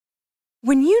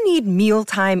When you need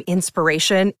mealtime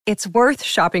inspiration, it's worth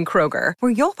shopping Kroger,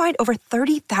 where you'll find over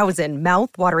 30,000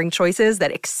 mouth-watering choices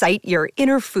that excite your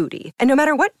inner foodie. And no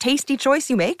matter what tasty choice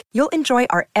you make, you'll enjoy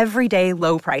our everyday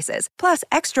low prices, plus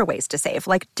extra ways to save,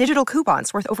 like digital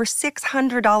coupons worth over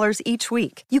 $600 each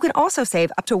week. You can also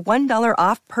save up to $1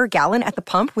 off per gallon at the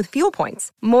pump with fuel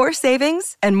points. More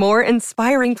savings and more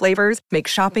inspiring flavors make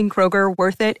shopping Kroger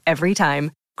worth it every time.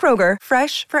 Kroger,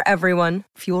 fresh for everyone.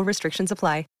 Fuel restrictions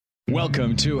apply.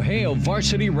 Welcome to Hail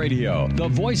Varsity Radio, the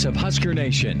voice of Husker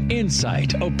Nation.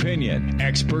 Insight, opinion,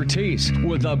 expertise,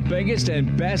 with the biggest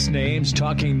and best names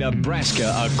talking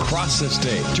Nebraska across the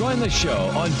state. Join the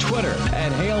show on Twitter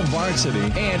at Hail Varsity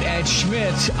and at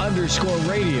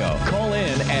Schmitz_radio. Call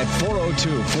in at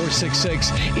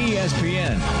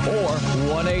 402-466-ESPN or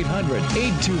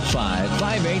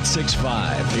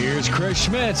 1-800-825-5865. Here's Chris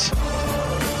Schmitz.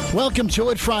 Welcome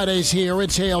to it. Fridays here.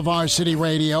 It's Hail Varsity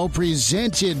Radio,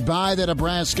 presented by the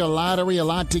Nebraska Lottery. A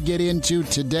lot to get into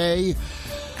today.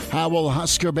 How will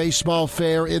Husker baseball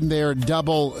fare in their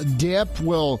double dip?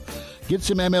 We'll get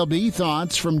some MLB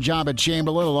thoughts from Jabba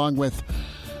Chamberlain, along with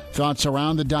thoughts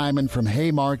around the diamond from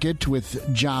Haymarket with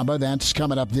Jabba. That's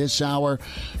coming up this hour.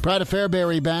 Pride of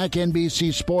Fairbury back.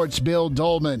 NBC Sports' Bill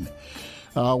Dolman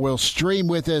will stream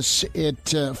with us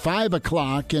at 5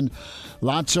 o'clock, and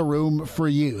lots of room for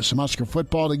you. Some Husker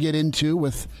football to get into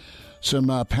with some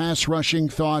pass rushing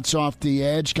thoughts off the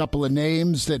edge. Couple of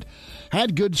names that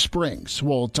had good springs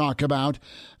we'll talk about.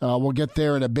 We'll get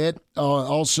there in a bit.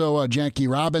 Also, Jackie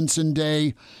Robinson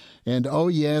Day. And, oh,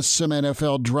 yes, some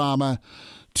NFL drama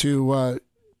to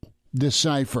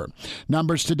decipher.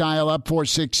 Numbers to dial up: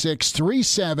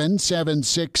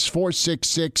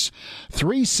 466-3776,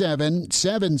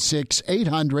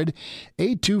 466-3776,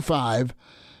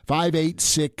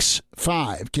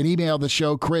 800-825-5865. Can email the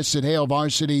show, Chris at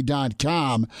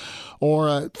HailVarsity.com,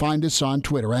 or find us on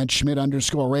Twitter at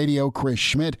Schmidt_radio, Chris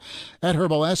Schmidt, at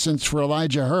Herbal Essence for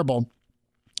Elijah Herbal.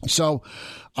 So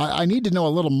I need to know a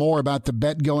little more about the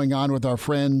bet going on with our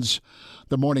friends,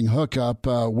 the Morning Hookup,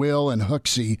 Will and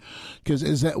Hooksy, because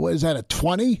is that a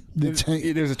 20? There's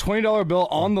a $20 bill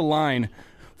on the line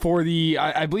for the,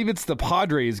 I believe it's the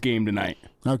Padres game tonight.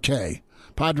 Okay.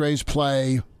 Padres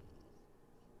play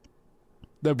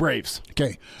the Braves.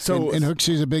 Okay. So and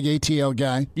Hooksy's a big ATL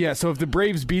guy. Yeah, so if the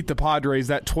Braves beat the Padres,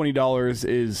 that $20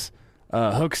 is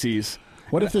Hooksy's.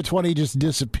 What if the 20 just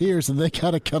disappears and they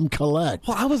got to come collect?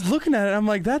 Well, I was looking at it. I'm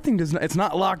like, that thing it's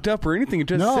not locked up or anything. It's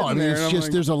just no, sitting I mean, there, it's just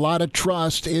like, there's a lot of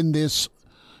trust in this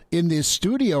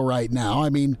studio right now. I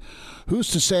mean, who's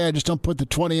to say I just don't put the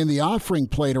 20 in the offering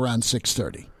plate around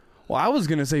 6:30? Well, I was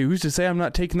going to say, who's to say I'm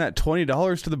not taking that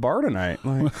 $20 to the bar tonight?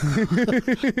 Like.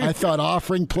 I thought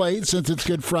offering plate, since it's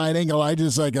Good Friday,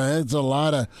 Elijah's like, it's a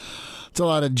lot of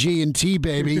G&T,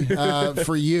 baby,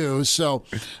 for you. So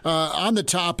on the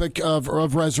topic of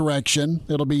resurrection,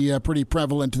 it'll be pretty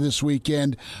prevalent this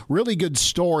weekend. Really good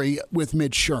story with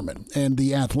Mitch Sherman and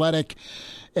The Athletic,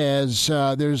 as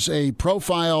there's a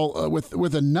profile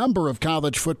with a number of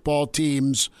college football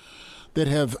teams that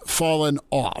have fallen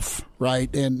off,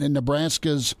 right? And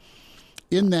Nebraska's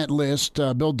in that list.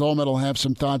 Bill Dolman will have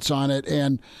some thoughts on it.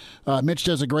 And Mitch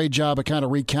does a great job of kind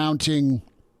of recounting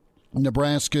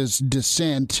Nebraska's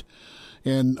descent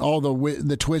and all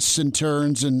the twists and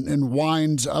turns and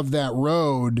winds of that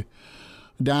road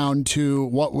down to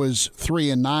what was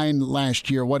 3-9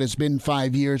 last year, what has been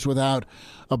 5 years without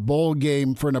a bowl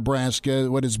game for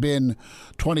Nebraska, what has been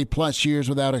 20-plus years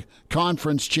without a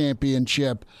conference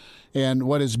championship, and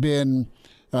what has been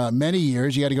many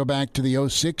years. You got to go back to the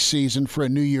 2006 season for a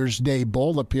New Year's Day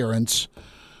bowl appearance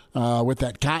with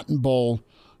that Cotton Bowl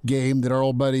game that our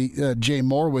old buddy Jay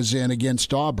Moore was in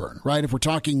against Auburn, right? If we're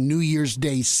talking New Year's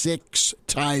Day 6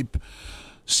 type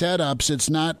setups, it's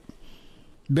not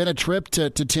been a trip to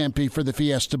Tempe for the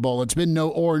Fiesta Bowl. It's been no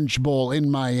Orange Bowl in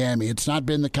Miami. It's not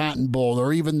been the Cotton Bowl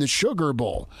or even the Sugar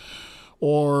Bowl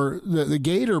or the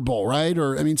Gator Bowl, right?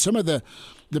 Or, I mean, some of the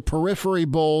periphery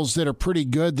bowls that are pretty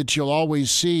good that you'll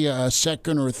always see a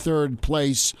second or third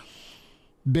place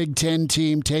Big Ten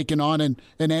team taking on an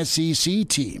SEC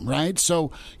team, right?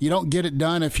 So you don't get it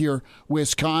done if you're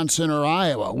Wisconsin or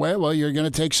Iowa. Well, you're going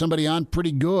to take somebody on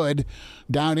pretty good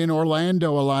down in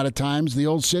Orlando a lot of times, the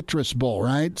old Citrus Bowl,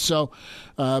 right? So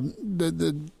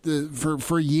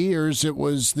for years it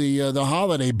was the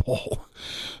Holiday Bowl.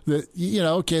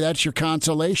 Okay, that's your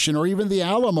consolation, or even the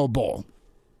Alamo Bowl.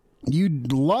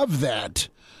 You'd love that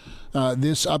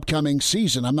this upcoming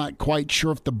season. I'm not quite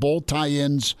sure if the bowl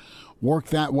tie-ins work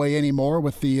that way anymore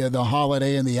with the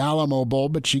Holiday and the Alamo Bowl,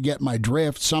 but you get my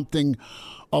drift. Something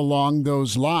along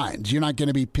those lines. You're not going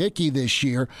to be picky this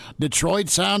year. Detroit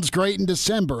sounds great in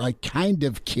December. I kind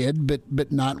of kid,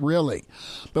 but not really.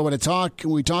 But when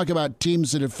we talk about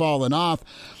teams that have fallen off,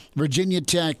 Virginia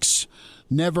Tech's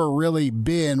never really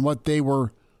been what they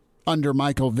were under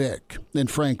Michael Vick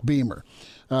and Frank Beamer.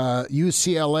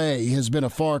 UCLA has been a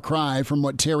far cry from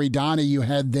what Terry Donahue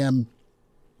had them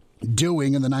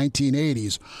doing in the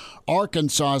 1980s.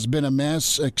 Arkansas has been a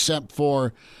mess except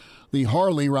for the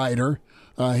Harley rider.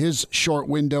 His short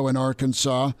window in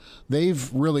Arkansas,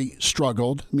 they've really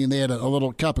struggled. I mean, they had a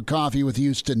little cup of coffee with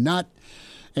Houston Nutt,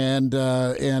 and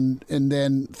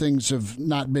then things have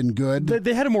not been good.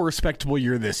 They had a more respectable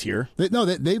year this year. They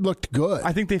looked good.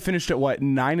 I think they finished at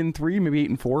 9-3, maybe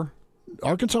 8-4.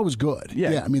 Arkansas was good.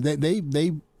 Yeah. I mean,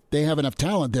 they have enough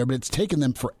talent there, but it's taken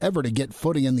them forever to get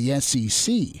footing in the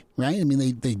SEC, right? I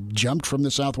mean, they jumped from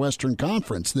the Southwestern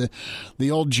Conference.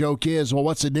 The old joke is, well,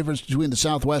 what's the difference between the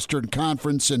Southwestern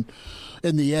Conference and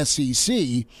the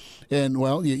SEC? And,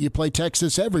 well, you play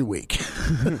Texas every week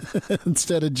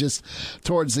instead of just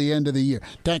towards the end of the year.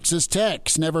 Texas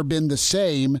Tech's never been the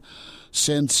same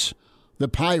since the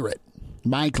Pirate.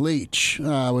 Mike Leach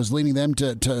was leading them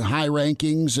to high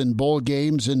rankings and bowl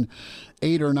games and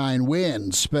 8 or 9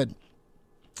 wins. But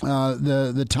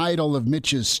the title of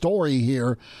Mitch's story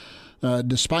here,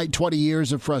 despite 20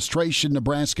 years of frustration,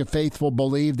 Nebraska faithful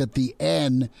believe that the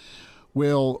N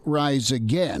will rise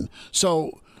again.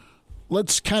 So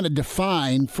let's kind of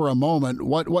define for a moment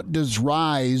what does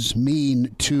rise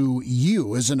mean to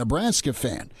you as a Nebraska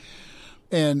fan.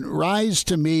 And rise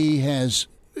to me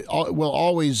will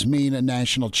always mean a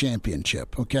national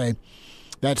championship, okay?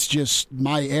 That's just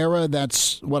my era.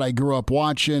 That's what I grew up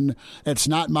watching. It's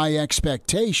not my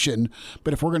expectation,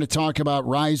 but if we're going to talk about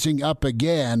rising up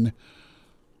again,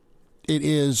 it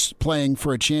is playing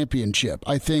for a championship.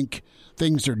 I think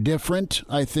things are different.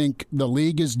 I think the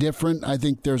league is different. I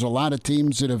think there's a lot of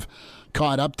teams that have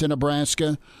caught up to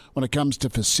Nebraska when it comes to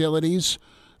facilities.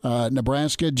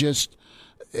 Nebraska just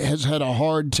has had a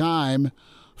hard time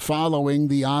following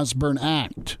the Osborne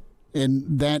Act,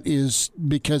 and that is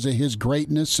because of his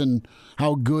greatness and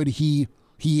how good he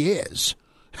is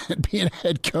at being a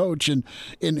head coach and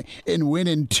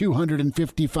winning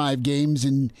 255 games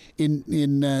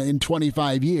in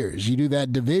 25 years. You do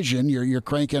that division, you're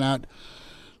cranking out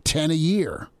 10 a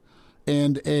year,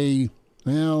 and a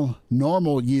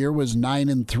normal year was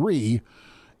 9-3,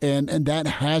 and that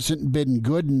hasn't been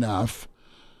good enough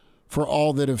for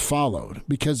all that have followed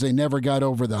because they never got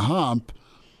over the hump.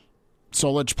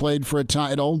 Solich played for a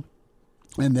title,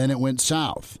 and then it went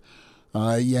south.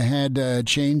 You had a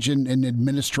change in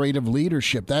administrative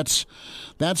leadership. That's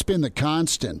been the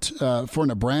constant for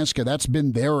Nebraska. That's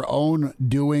been their own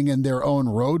doing and their own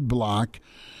roadblock,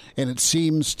 and it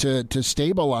seems to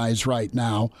stabilize right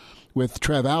now with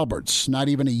Trev Alberts. Not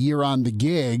even a year on the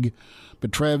gig,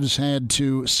 but Trev's had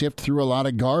to sift through a lot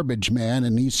of garbage, man,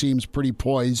 and he seems pretty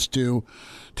poised to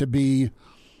be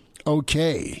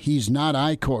okay. He's not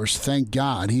Eichhorst, thank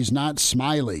God. He's not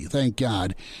Smiley, thank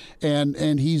God.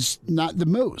 And he's not the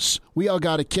Moose. We all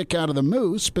got a kick out of the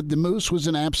Moose, but the Moose was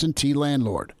an absentee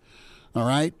landlord. All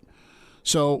right?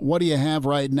 So what do you have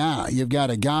right now? You've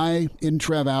got a guy in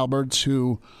Trev Alberts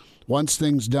who wants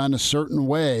things done a certain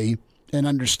way and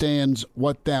understands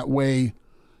what that way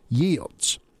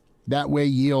yields. That way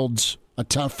yields a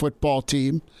tough football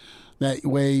team. That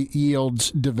way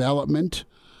yields development.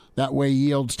 That way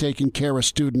yields taking care of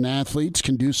student athletes,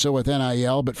 can do so with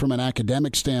NIL, but from an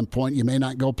academic standpoint, you may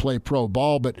not go play pro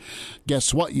ball, but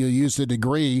guess what? You'll use the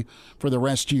degree for the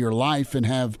rest of your life and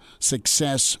have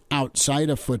success outside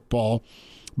of football.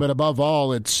 But above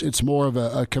all, it's more of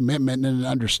a commitment and an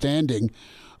understanding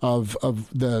of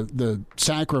the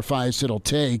sacrifice it'll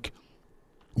take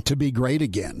to be great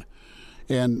again.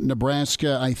 And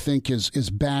Nebraska, I think, is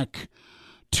back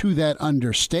to that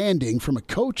understanding from a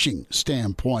coaching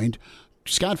standpoint.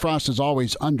 Scott Frost has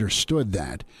always understood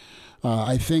that.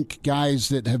 I think guys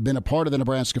that have been a part of the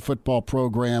Nebraska football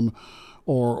program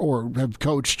or have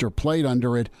coached or played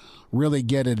under it really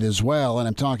get it as well. And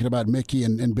I'm talking about Mickey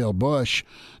and Bill Bush,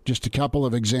 just a couple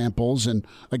of examples. And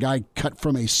a guy cut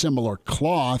from a similar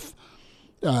cloth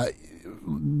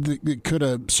that could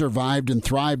have survived and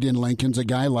thrived in Lincoln's a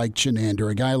guy like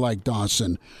Chenander, a guy like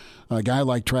Dawson, a guy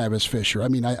like Travis Fisher. I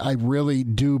mean, I really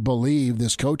do believe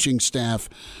this coaching staff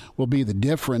will be the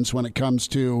difference when it comes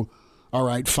to, all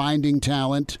right, finding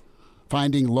talent,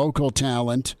 finding local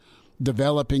talent,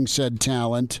 developing said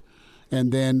talent,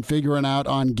 and then figuring out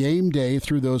on game day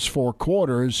through those 4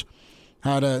 quarters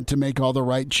how to make all the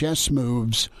right chess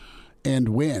moves and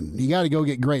win. You got to go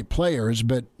get great players,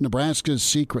 but Nebraska's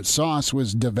secret sauce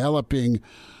was developing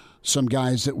some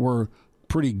guys that were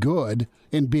pretty good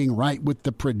and being right with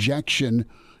the projection,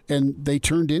 and they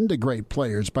turned into great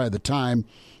players by the time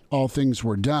all things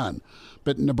were done.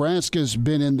 But Nebraska's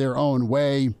been in their own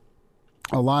way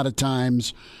a lot of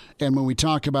times, and when we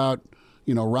talk about,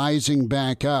 rising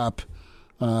back up,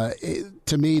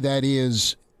 to me that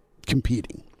is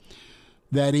competing.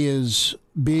 That is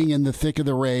being in the thick of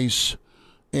the race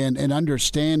and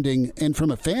understanding. And from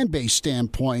a fan base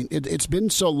standpoint, it's been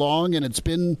so long and it's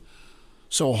been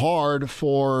so hard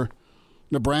for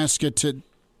Nebraska to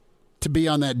be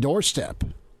on that doorstep,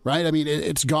 right? I mean,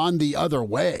 it's gone the other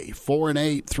way.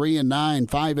 4-8, 3-9,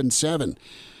 5-7.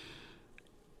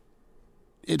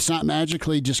 It's not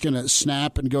magically just going to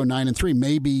snap and go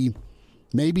 9-3.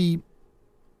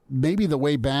 Maybe the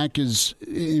way back is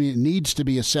it needs to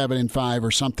be a 7-5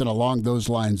 or something along those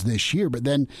lines this year, but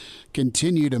then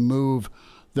continue to move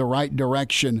the right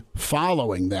direction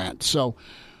following that. So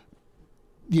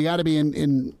you got to be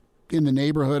in the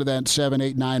neighborhood of that 7,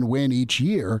 8, 9 win each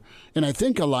year. And I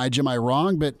think, Elijah, am I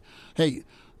wrong? But hey,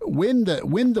 win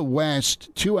the West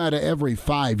 2 out of every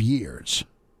 5 years,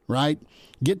 right?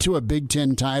 Get to a Big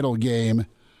Ten title game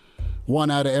 1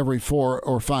 out of every 4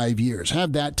 or 5 years.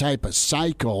 Have that type of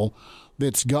cycle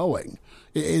that's going.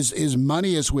 As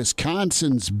money as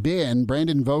Wisconsin's been,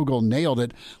 Brandon Vogel nailed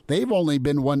it. They've only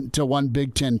been to one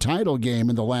Big Ten title game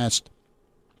in the last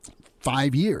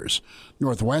 5 years.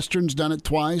 Northwestern's done it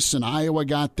twice, and Iowa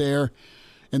got there.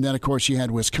 And then, of course, you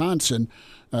had Wisconsin.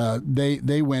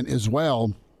 They went as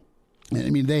well.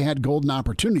 I mean, they had golden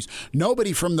opportunities.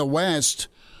 Nobody from the West,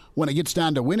 when it gets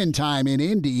down to winning time in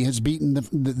Indy, has beaten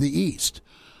the East.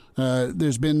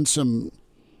 There's been some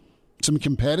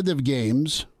competitive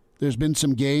games. There's been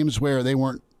some games where they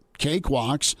weren't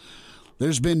cakewalks.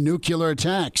 There's been nuclear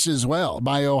attacks as well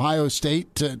by Ohio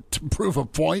State to prove a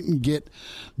point and get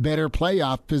better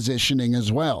playoff positioning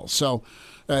as well. So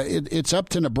it's up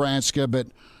to Nebraska, but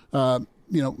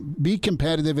be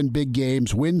competitive in big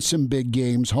games, win some big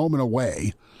games, home and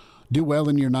away. Do well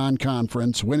in your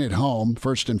non-conference, win at home,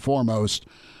 first and foremost,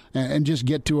 and just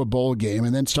get to a bowl game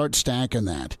and then start stacking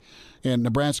that. And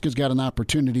Nebraska's got an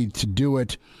opportunity to do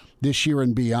it this year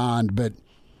and beyond, but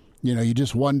you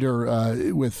just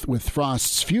wonder with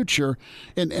Frost's future.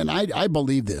 And I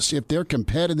believe this. If they're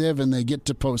competitive and they get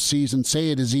to postseason,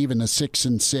 say it is even a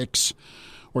 6-6,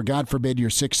 or God forbid you're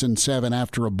 6-7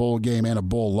 after a bowl game and a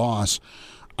bowl loss,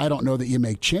 I don't know that you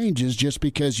make changes just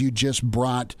because you just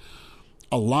brought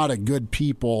a lot of good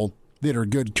people that are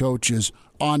good coaches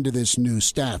onto this new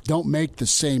staff. Don't make the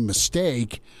same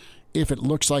mistake if it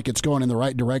looks like it's going in the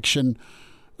right direction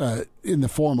in the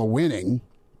form of winning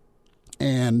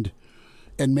and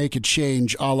make a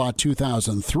change a la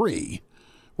 2003,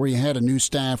 where you had a new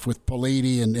staff with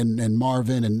Politi and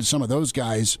Marvin and some of those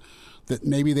guys that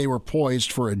maybe they were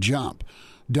poised for a jump.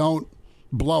 Don't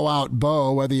blow out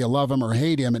Bo, whether you love him or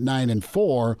hate him, at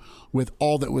 9-4 with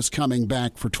all that was coming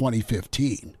back for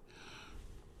 2015.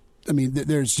 I mean,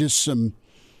 there's just some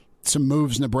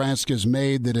moves Nebraska's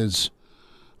made that has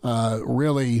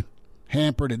really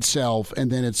hampered itself,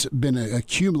 and then it's been a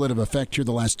cumulative effect here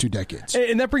the last 2 decades.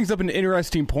 And that brings up an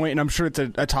interesting point, and I'm sure it's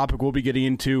a topic we'll be getting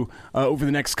into over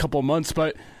the next couple of months,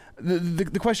 but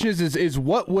the question is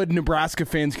what would Nebraska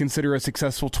fans consider a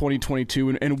successful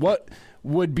 2022, and what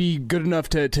would be good enough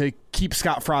to keep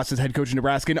Scott Frost as head coach in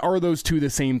Nebraska, and are those two the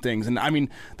same things? And I mean,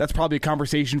 that's probably a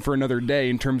conversation for another day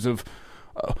in terms of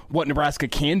what Nebraska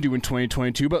can do in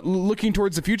 2022, but looking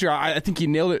towards the future, I think you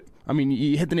nailed it. I mean,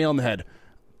 you hit the nail on the head.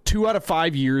 2 out of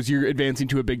 5 years, you're advancing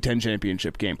to a Big Ten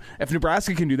championship game. If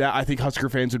Nebraska can do that, I think Husker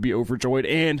fans would be overjoyed.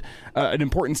 And an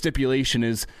important stipulation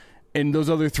is, in those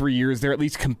other 3 years, they're at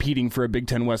least competing for a Big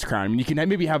Ten West crown. I mean, you can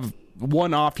maybe have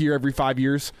one off year every 5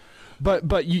 years,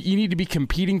 but you need to be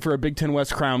competing for a Big Ten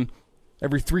West crown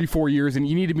every 3-4 years, and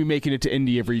you need to be making it to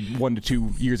Indy every 1 to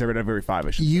 2 years out of every 5. I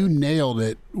should You say. Nailed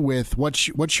it with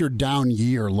what's your down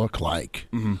year look like,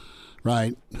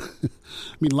 right?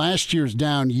 I mean, last year's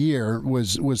down year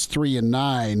was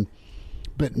 3-9,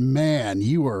 but man,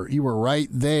 you were right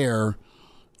there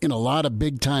in a lot of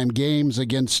big time games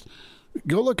against.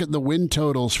 Go look at the win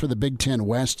totals for the Big Ten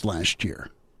West last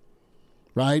year.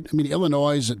 Right? I mean,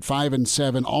 Illinois is at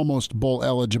 5-7, almost bowl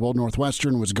eligible.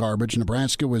 Northwestern was garbage.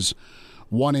 Nebraska was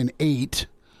 1-8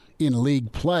 in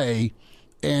league play.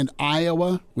 And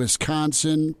Iowa,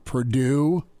 Wisconsin,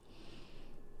 Purdue,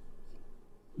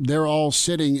 they're all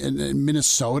sitting in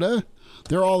Minnesota.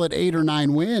 They're all at 8 or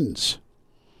 9 wins.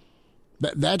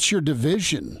 That's your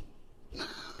division.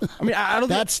 I mean, I don't.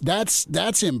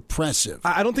 That's impressive.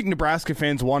 I don't think Nebraska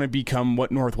fans want to become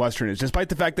what Northwestern is, despite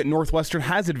the fact that Northwestern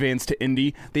has advanced to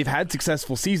Indy. They've had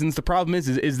successful seasons. The problem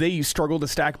is they struggle to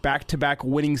stack back-to-back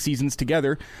winning seasons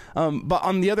together. But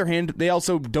on the other hand, they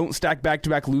also don't stack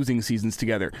back-to-back losing seasons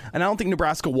together. And I don't think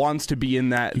Nebraska wants to be in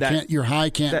that. Your high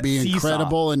can't be seesaw.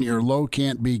 Incredible, and your low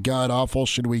can't be god awful.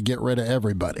 Should we get rid of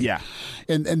everybody? Yeah,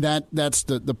 and that's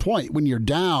the point. When you're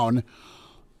down,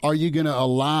 are you going to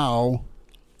allow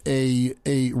a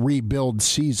rebuild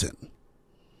season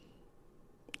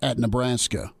at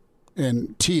Nebraska?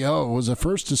 And T.O. was the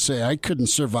first to say, I couldn't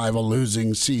survive a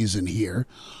losing season here.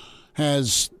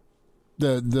 Has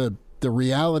the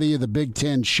reality of the Big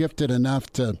Ten shifted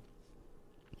enough to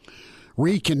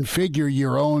reconfigure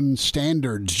your own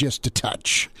standards just a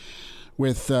touch?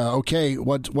 With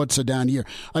what's a down year?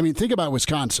 I mean, think about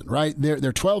Wisconsin, right? They're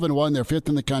 12-1, they're 5th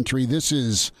in the country. This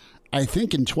is, I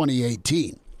think, in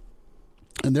 2018.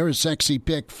 And they're a sexy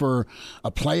pick for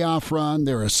a playoff run.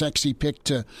 They're a sexy pick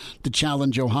to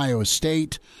challenge Ohio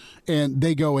State. And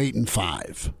they go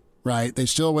 8-5, right? They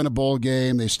still win a bowl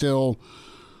game. They still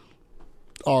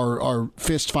are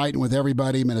fist fighting with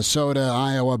everybody, Minnesota,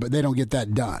 Iowa, but they don't get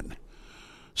that done.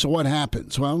 So what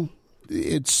happens? Well,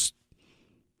 it's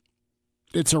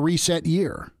a reset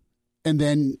year. And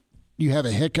then you have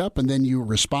a hiccup, and then you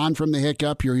respond from the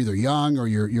hiccup. You're either young or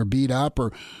you're beat up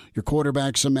or your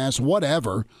quarterback's a mess,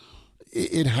 whatever.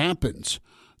 It happens.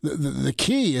 The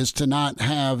key is to not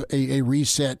have a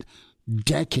reset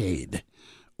decade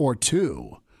or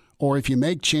two. Or if you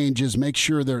make changes, make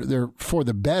sure they're for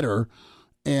the better,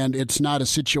 and it's not a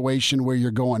situation where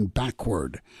you're going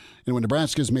backward. And when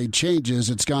Nebraska's made changes,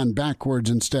 it's gone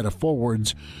backwards instead of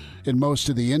forwards in most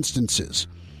of the instances.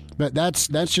 But that's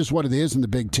just what it is in the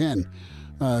Big Ten.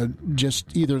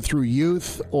 Just either through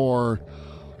youth or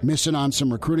missing on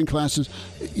some recruiting classes.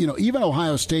 You know, even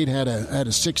Ohio State had a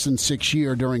 6-6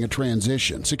 year during a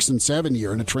transition, 6-7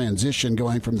 year in a transition,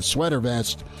 going from the sweater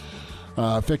vest,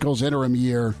 Fickell's interim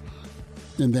year,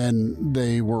 and then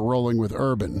they were rolling with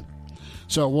Urban.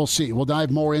 So we'll see. We'll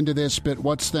dive more into this, but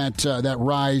what's that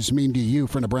rise mean to you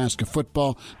for Nebraska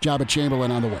football? Jabba Chamberlain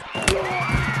on the way.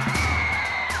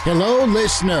 Hello,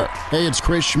 listener. Hey, it's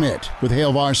Chris Schmidt with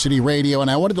Hail Varsity Radio, and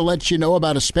I wanted to let you know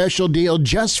about a special deal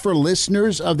just for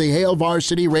listeners of the Hail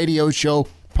Varsity Radio Show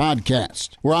podcast.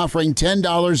 We're offering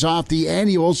 $10 off the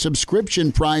annual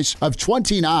subscription price of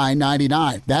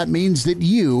 $29.99. That means that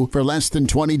you, for less than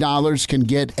 $20, can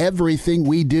get everything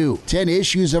we do. 10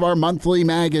 issues of our monthly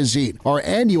magazine, our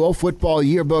annual football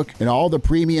yearbook, and all the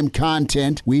premium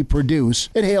content we produce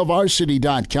at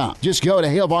HailVarsity.com. Just go to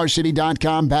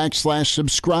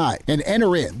HailVarsity.com/subscribe and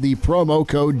enter in the promo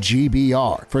code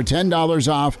GBR for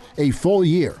 $10 off a full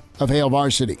year of Hail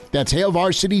Varsity. That's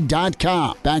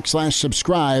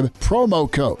HailVarsity.com/subscribe,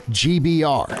 promo code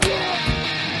GBR.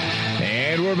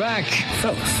 And we're back.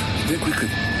 Fellas, think we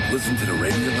could listen to the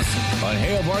radio on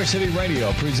Hail Varsity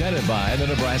Radio, presented by the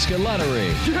Nebraska Lottery.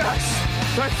 Yes,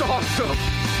 that's awesome.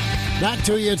 Back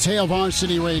to you, it's Hail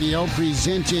Varsity Radio,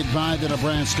 presented by the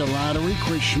Nebraska Lottery.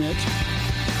 Chris Schmidt,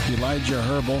 Elijah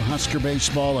Herbal, Husker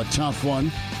baseball, a tough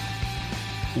one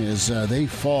as they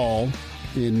fall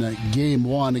in game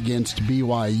one against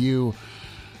BYU,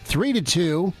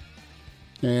 3-2,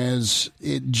 as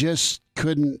it just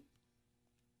couldn't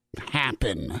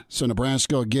happen. So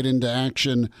Nebraska will get into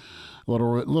action a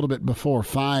little bit before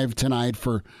 5 tonight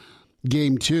for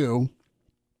game two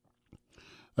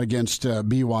against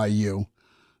BYU.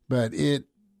 But it's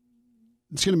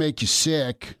going to make you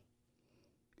sick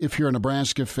if you're a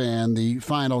Nebraska fan. The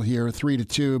final here,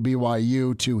 3-2,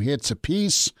 BYU, 2 hits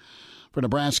apiece. For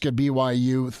Nebraska,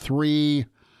 BYU, 3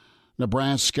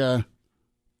 Nebraska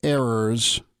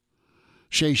errors.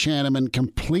 Shea Shanneman,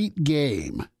 complete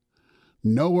game.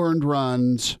 No earned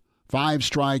runs, 5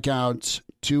 strikeouts,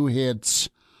 2 hits.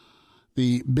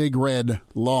 The Big Red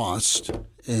lost.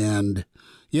 And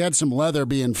you had some leather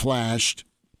being flashed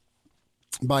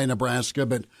by Nebraska,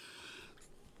 but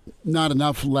not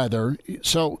enough leather.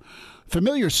 So,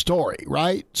 familiar story,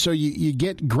 right? So you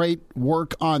get great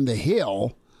work on the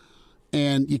hill,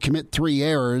 and you commit 3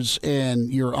 errors,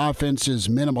 and your offense is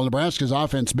minimal. Nebraska's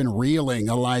offense has been reeling,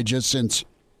 Elijah, since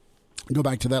go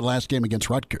back to that last game against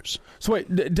Rutgers. So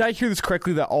wait, did I hear this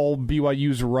correctly, that all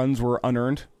BYU's runs were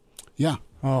unearned? Yeah.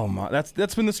 Oh my,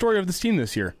 that's been the story of this team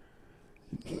this year.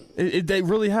 It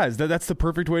really has. That's the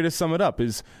perfect way to sum it up.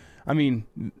 You can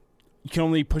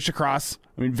only push across.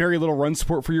 Very little run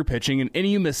support for your pitching, and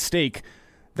any mistake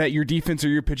that your defense or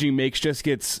your pitching makes just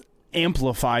gets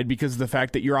amplified because of the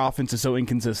fact that your offense is so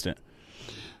inconsistent.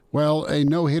 Well, a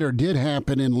no-hitter did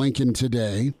happen in Lincoln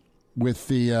today. with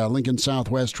the Lincoln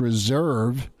Southwest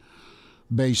Reserve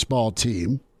baseball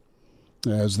team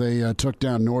as they took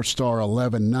down North Star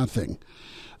 11-0.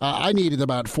 I needed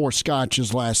about 4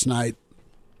 scotches last night.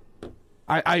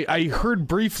 I heard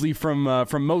briefly from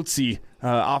Motzi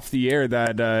off the air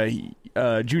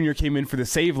that Junior came in for the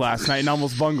save last night and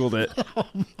almost bungled it. Oh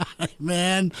my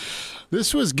man,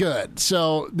 this was good.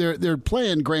 So they're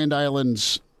playing Grand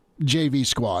Island's JV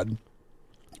squad,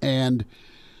 and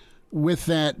with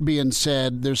that being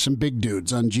said, there's some big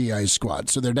dudes on GI's squad.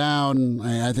 So they're down,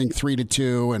 I think,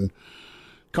 3-2, and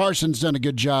Carson's done a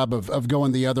good job of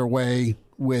going the other way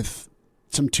with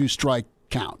some 2-strike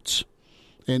counts.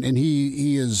 And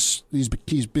he's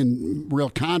been real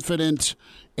confident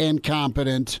and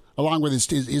competent, along with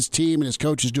his team, and his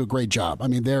coaches do a great job. I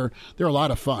mean, they're a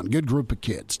lot of fun. Good group of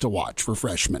kids to watch for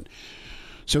freshmen.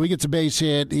 So he gets a base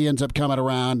hit. He ends up coming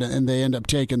around, and they end up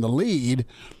taking the lead.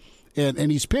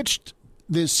 And he's pitched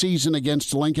this season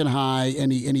against Lincoln High,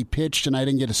 and he pitched, and I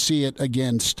didn't get to see it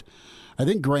against, I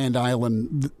think, Grand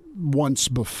Island once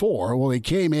before. Well, he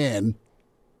came in.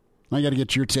 I got to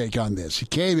get your take on this. He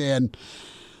came in,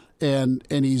 and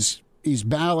he's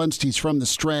balanced. He's from the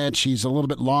stretch. He's a little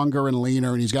bit longer and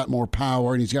leaner, and he's got more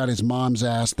power, and he's got his mom's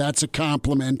ass. That's a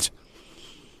compliment.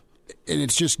 And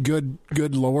it's just good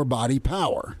lower body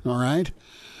power, all right?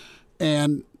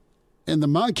 And the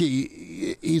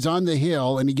monkey, he's on the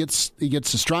hill, and he gets a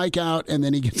strikeout, and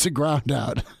then he gets a ground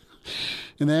out.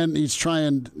 And then he's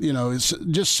trying, it's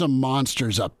just some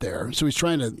monsters up there. So he's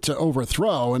trying to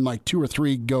overthrow, and like 2 or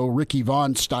 3 go Ricky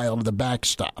Vaughn style to the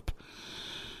backstop.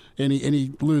 And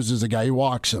he loses the guy. He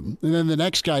walks him. And then the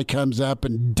next guy comes up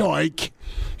and doink,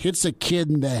 hits the kid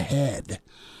in the head.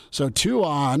 So 2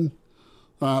 on,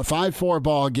 5-4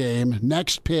 ball game.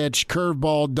 Next pitch,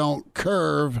 curveball, don't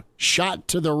curve, shot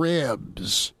to the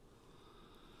ribs.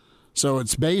 So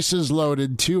it's bases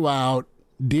loaded, 2 out.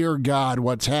 Dear God,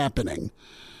 what's happening?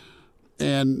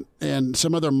 And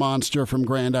some other monster from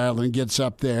Grand Island gets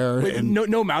up there. Wait, and,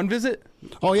 no mound visit?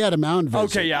 Oh, yeah, the mound visit.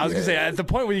 Okay, yeah, I was going to say, at the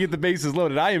point when you get the bases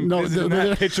loaded, I am visiting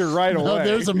that pitcher right away.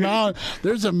 There's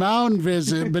a mound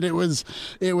visit, but it was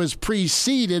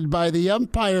preceded by the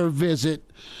umpire visit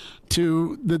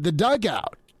to the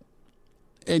dugout.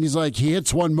 And he's like, he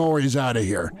hits one more, he's out of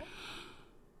here.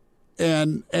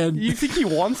 And you think he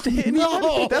wants to hit anybody?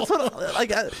 No. That's what,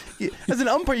 as an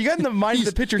umpire, you got in the mind of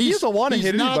the pitcher. He doesn't want to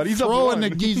hit anybody. He's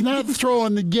not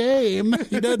throwing the game.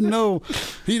 He doesn't know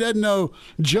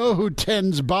Joe who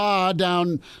tends bar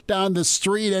down the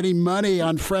street any money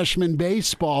on freshman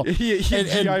baseball. He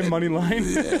GI money line.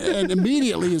 And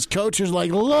immediately his coach is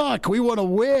like, "Look, we want to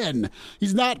win."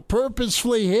 He's not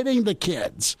purposefully hitting the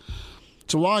kids.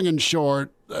 So long and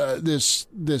short, this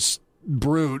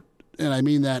brute, and I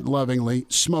mean that lovingly,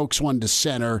 smokes one to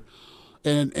center.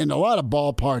 And in a lot of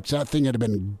ballparks, that thing would have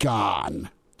been gone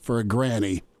for a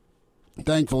granny.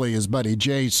 Thankfully, his buddy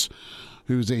Jace,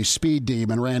 who's a speed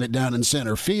demon, ran it down in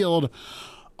center field.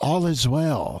 All is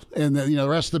well. And the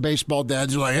rest of the baseball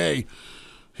dads are like, hey,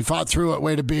 he fought through it,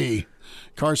 way to be.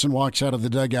 Carson walks out of the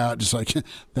dugout just like,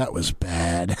 that was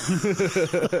bad.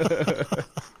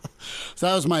 So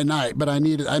that was my night, but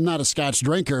I'm not a Scotch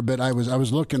drinker, but I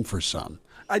was looking for some.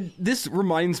 This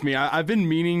reminds me, I've been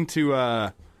meaning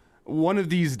to, one of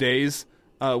these days,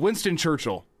 Winston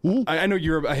Churchill. Mm-hmm. I know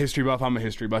you're a history buff, I'm a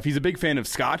history buff. He's a big fan of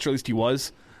Scotch, or at least he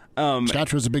was.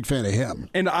 Scotch was a big fan of him.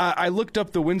 And I looked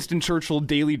up the Winston Churchill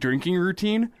daily drinking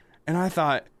routine, and I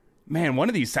thought, man, one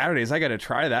of these Saturdays I got to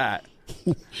try that.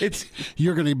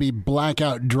 You're going to be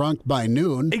blackout drunk by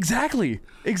noon. Exactly.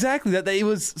 That it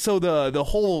was. So the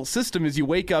whole system is you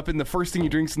wake up and the first thing you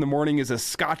drink in the morning is a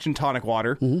Scotch and tonic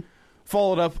water,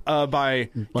 followed up by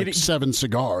 7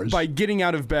 cigars, by getting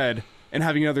out of bed and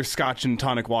having another Scotch and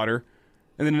tonic water,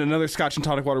 and then another Scotch and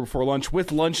tonic water before lunch.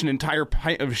 With lunch, an entire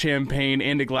pint of champagne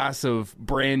and a glass of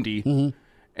brandy. Mm-hmm.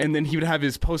 And then he would have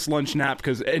his post-lunch nap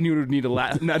because anyone would need a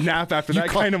nap after that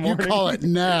kind of morning. You call it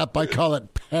nap. I call it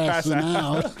passing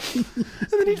out. And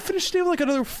then he'd finish the day with like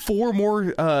another 4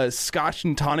 more Scotch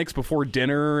and tonics before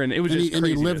dinner. And it was just crazy. And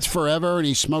he lived forever, and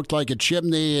he smoked like a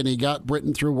chimney, and he got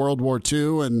Britain through World War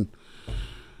II. And,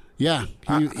 yeah,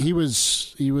 he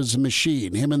was a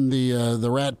machine. Him and the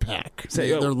Rat Pack.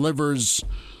 Their livers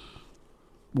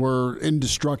were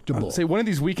indestructible. Say one of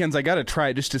these weekends I got to try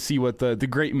it just to see what the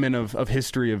great men of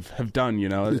history have done.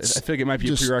 I feel like it might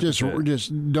be a prerequisite.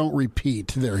 Just don't repeat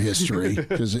their history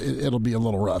because it'll be a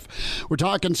little rough. We're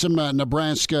talking some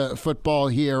Nebraska football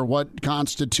here. What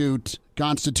constitutes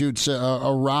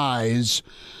a rise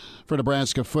for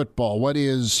Nebraska football? What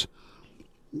is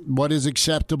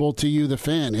acceptable to you, the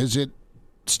fan? Is it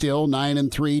still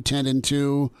 9-3,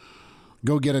 10-2?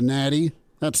 Go get a natty.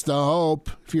 That's the hope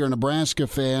if you're a Nebraska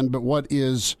fan. But what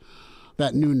is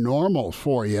that new normal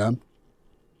for you?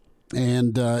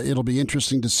 And it'll be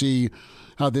interesting to see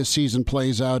how this season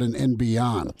plays out and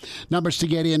beyond. Numbers to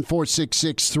get in,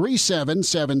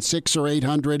 466-3776 or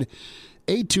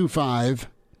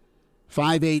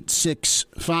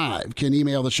 800-825-5865. Can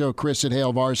email the show, Chris at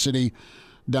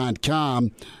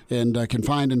HailVarsity.com, and can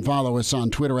find and follow us on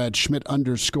Twitter at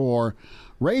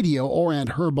Schmidt_radio or at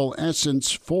Herbal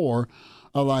Essence for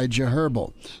Elijah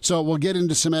Herbal. So we'll get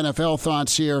into some NFL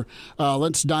thoughts here.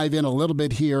 Let's dive in a little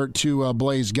bit here to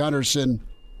Blaise Gunnerson.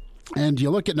 And you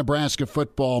look at Nebraska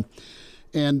football,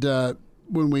 and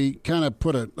when we kind of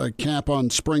put a cap on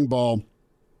spring ball,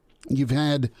 you've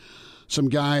had some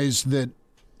guys that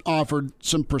offered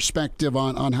some perspective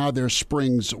on how their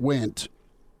springs went.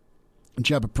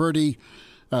 Jebba Purdy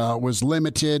was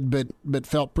limited, but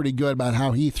felt pretty good about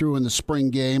how he threw in the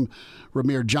spring game.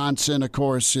 Ramir Johnson, of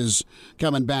course, is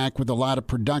coming back with a lot of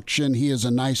production. He is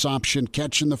a nice option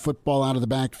catching the football out of the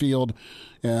backfield.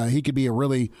 He could be a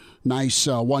really nice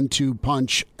 1-2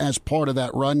 punch as part of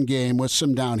that run game with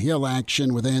some downhill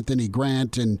action with Anthony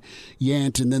Grant and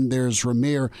Yant, and then there's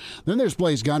Ramir. Then there's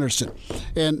Blaise Gunnerson.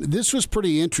 And this was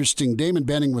pretty interesting. Damon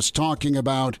Benning was talking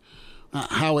about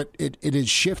how it has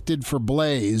shifted for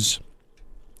Blaise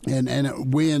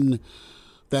and when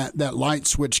that light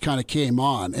switch kind of came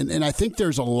on. And I think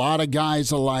there's a lot of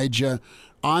guys, Elijah,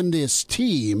 on this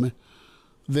team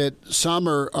that some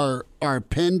are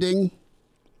pending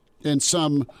and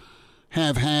some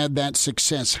have had that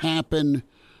success happen.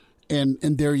 And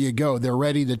there you go. They're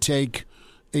ready to take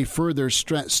a further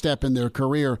step in their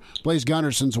career. Blaise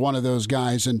Gunnerson's one of those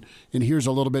guys, and here's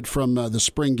a little bit from the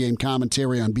spring game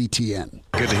commentary on BTN.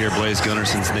 Good to hear Blaise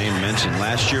Gunnerson's name mentioned.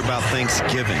 Last year about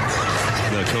Thanksgiving,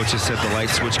 the coaches said the light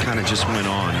switch kind of just went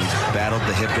on. He battled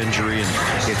the hip injury and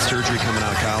he had surgery coming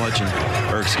out of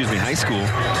high school.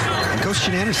 And Coach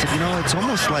Chinander said, it's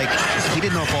almost like he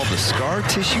didn't know if all the scar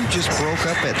tissue just broke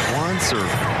up at once or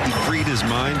he freed his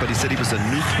mind, but he said he was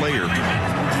a new player.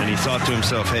 And he thought to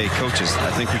himself, hey, coaches,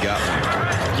 I think we got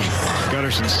one.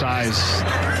 Gunnerson's size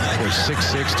was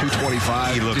 6'6",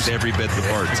 225. He looks every bit the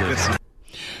part, too.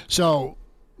 So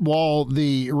while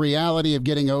the reality of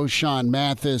getting O'Shawn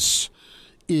Mathis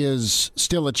is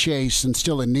still a chase and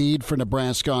still a need for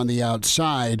Nebraska on the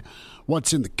outside,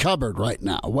 what's in the cupboard right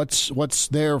now? What's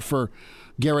there for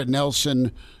Garrett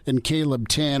Nelson and Caleb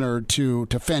Tanner to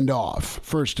fend off,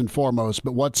 first and foremost?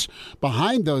 But what's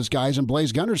behind those guys? And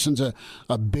Blaise Gunnerson's a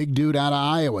big dude out of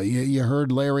Iowa. You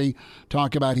heard Larry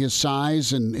talk about his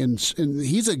size, and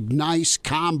he's a nice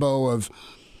combo of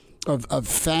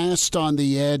fast on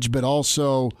the edge, but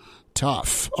also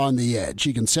tough on the edge.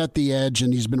 He can set the edge,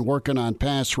 and he's been working on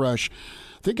pass rush.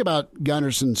 Think about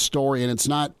Gunnerson's story, and it's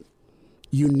not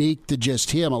unique to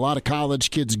just him. A lot of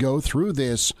college kids go through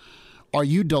this. Are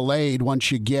you delayed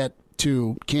once you get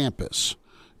to campus?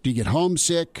 Do you get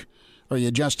homesick? Are you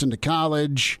adjusting to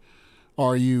college?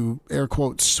 Are you, air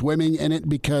quotes, swimming in it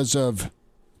because of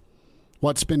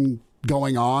what's been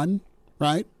going on,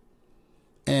 right?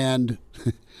 And,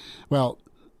 well,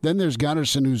 then there's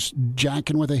Gunnerson, who's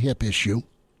jacking with a hip issue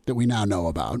that we now know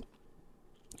about.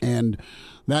 And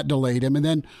that delayed him. And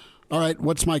then, all right,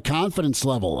 what's my confidence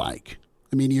level like?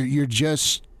 I mean, you're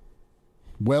just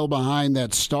well behind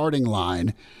that starting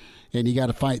line, and you got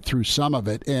to fight through some of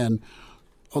it. And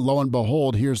lo and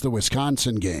behold, here's the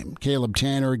Wisconsin game. Caleb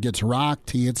Tanner gets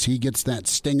rocked. He gets that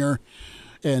stinger.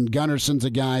 And Gunnerson's a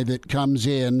guy that comes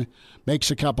in,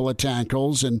 makes a couple of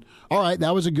tackles, and all right,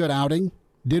 that was a good outing.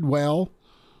 Did well,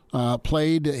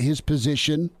 played his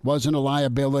position, wasn't a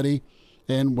liability,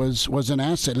 and was an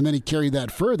asset. And then he carried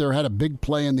that further, had a big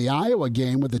play in the Iowa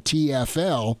game with the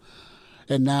TFL,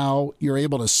 and now you're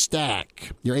able to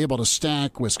stack. You're able to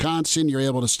stack Wisconsin, you're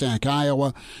able to stack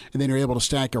Iowa, and then you're able to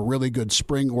stack a really good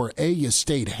spring where A, you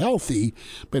stayed healthy,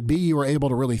 but B, you were able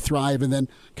to really thrive and then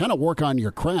kind of work on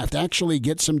your craft, actually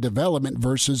get some development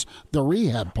versus the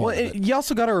rehab part of it. You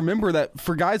also got to remember that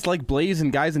for guys like Blaise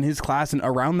and guys in his class and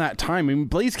around that time, I mean,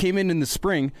 Blaise came in the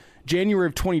spring, January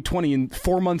of 2020, and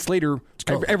 4 months later,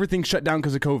 everything shut down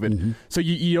because of COVID. Mm-hmm. So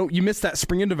you miss that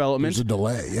spring in development. There's a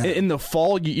delay. Yeah. In the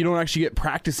fall, you don't actually get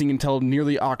practicing until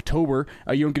nearly October.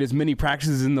 You don't get as many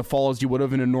practices in the fall as you would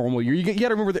have in a normal year. You got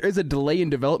to remember there is a delay in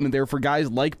development there for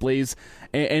guys like Blaise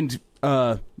and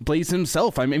Blaise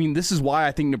himself. I mean, this is why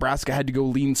I think Nebraska had to go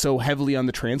lean so heavily on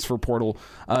the transfer portal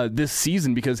this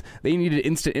season, because they needed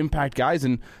instant impact guys.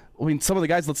 And I mean, some of the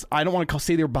guys, I don't want to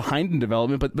say they're behind in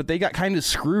development, but they got kind of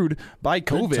screwed by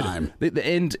COVID.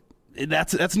 And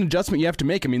that's an adjustment you have to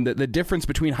make. I mean, the difference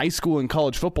between high school and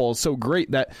college football is so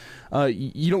great that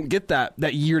you don't get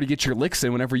that year to get your licks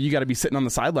in whenever you got to be sitting on the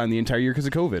sideline the entire year because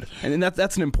of COVID. And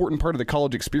that's an important part of the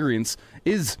college experience,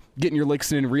 is getting your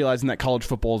licks in and realizing that college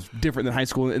football is different than high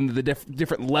school and the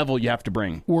different level you have to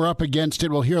bring. We're up against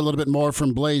it. We'll hear a little bit more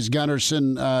from Blaise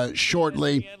Gunnerson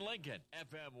shortly.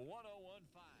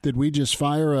 Did we just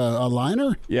fire a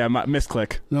liner? Yeah,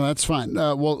 misclick. No, that's fine.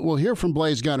 We'll hear from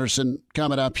Blaise Gunnerson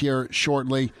coming up here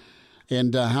shortly,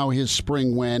 and how his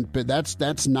spring went. But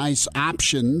that's nice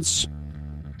options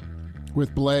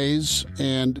with Blaise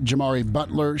and Jamari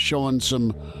Butler showing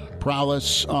some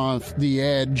prowess off the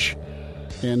edge,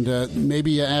 and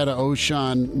maybe you add a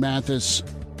O'Shawn Mathis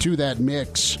to that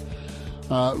mix.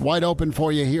 Wide open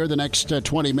for you here the next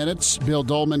 20 minutes. Bill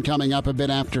Dolman coming up a bit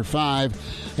after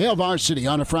 5. Hail Varsity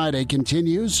on a Friday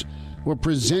continues. We're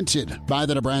presented by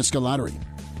the Nebraska Lottery.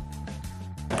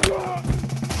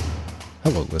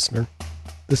 Hello, listener.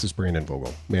 This is Brandon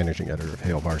Vogel, managing editor of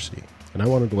Hail Varsity, and I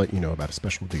wanted to let you know about a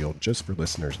special deal just for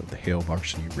listeners of the Hail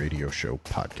Varsity Radio Show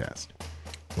podcast.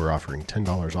 We're offering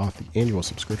 $10 off the annual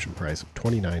subscription price of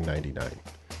 $29.99.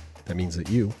 That means that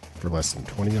you, for less than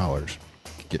 $20,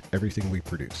 get everything we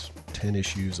produce: 10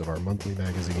 issues of our monthly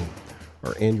magazine,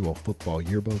 our annual football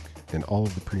yearbook, and all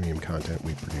of the premium content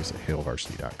we produce at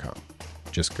HailVarsity.com.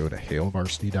 Just go to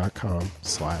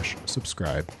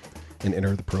HailVarsity.com/subscribe and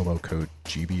enter the promo code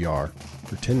GBR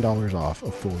for $10 off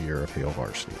a full year of Hail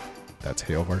Varsity. That's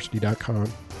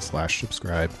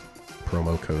HailVarsity.com/subscribe,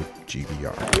 promo code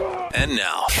GBR. And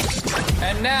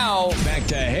now, back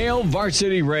to Hail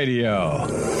Varsity Radio.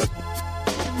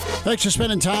 Thanks for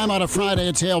spending time on a Friday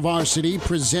at Hail Varsity,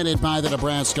 presented by the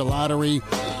Nebraska Lottery.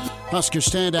 Husker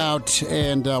standout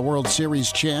and World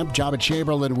Series champ Jabba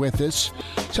Chamberlain with us.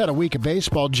 He's had a week of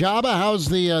baseball. Jabba, how's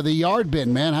the yard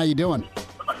been, man? How you doing?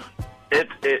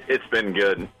 It's been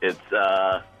good.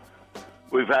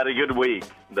 We've had a good week.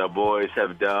 The boys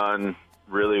have done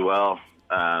really well.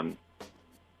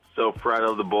 So proud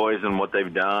of the boys and what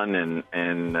they've done,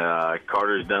 and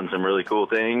Carter's done some really cool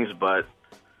things, but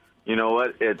you know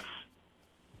what? It's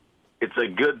a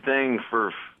good thing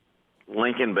for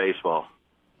Lincoln baseball,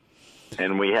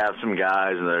 and we have some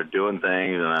guys that are doing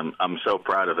things, and I'm so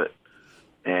proud of it.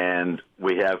 And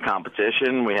we have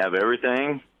competition, we have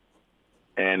everything,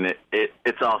 and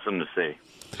it's awesome to see.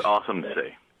 It's awesome to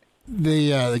see.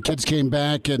 The kids came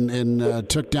back and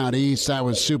took down East. That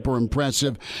was super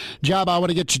impressive. Job, I want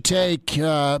to get your take.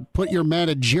 Put your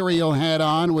managerial hat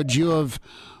on. Would you have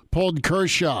pulled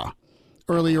Kershaw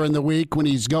earlier in the week when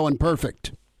he's going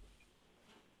perfect?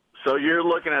 So you're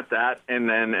looking at that, and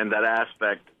then in that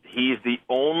aspect, he's the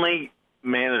only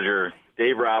manager,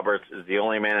 Dave Roberts is the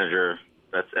only manager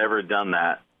that's ever done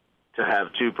that, to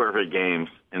have 2 perfect games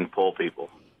and pull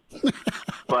people.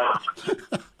 But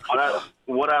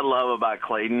what I love about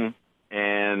Clayton,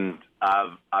 and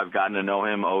I've gotten to know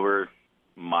him over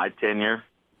my tenure,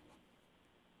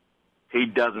 he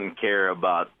doesn't care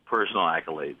about personal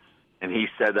accolades. And he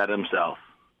said that himself.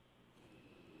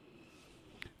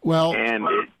 Well,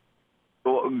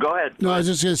 go ahead. No, I was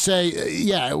just going to say,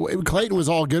 yeah, Clayton was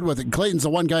all good with it. Clayton's the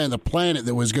one guy on the planet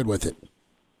that was good with it.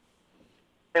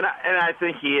 And I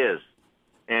think he is.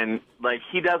 And,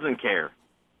 he doesn't care,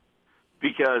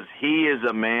 because he is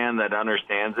a man that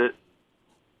understands it.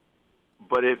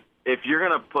 But if you're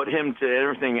going to put him to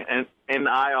everything, and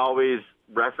I always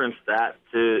reference that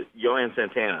to Johan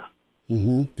Santana.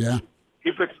 Mm-hmm, yeah.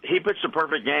 He pitched a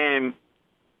perfect game,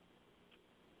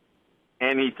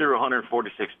 and he threw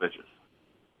 146 pitches.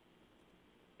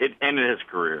 It ended his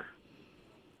career.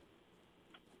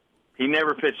 He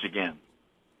never pitched again.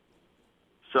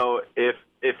 So if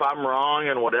I'm wrong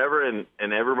and whatever, and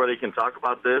everybody can talk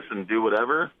about this and do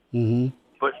whatever,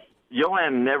 but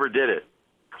Johan never did it.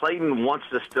 Clayton wants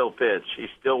to still pitch. He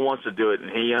still wants to do it, and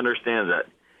he understands that.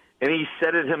 And he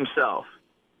said it himself.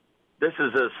 This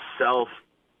is a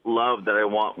self-love that I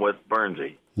want with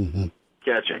Bernsey,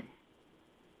 catching.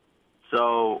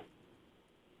 So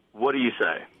what do you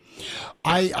say?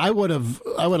 I would have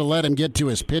let him get to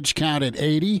his pitch count at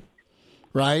 80,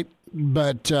 right?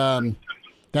 But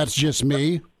that's just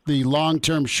me. The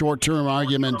long-term, short-term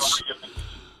arguments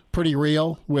pretty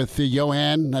real with the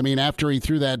Johan. I mean, after he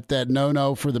threw that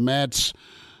no-no for the Mets,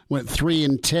 went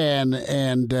 3-10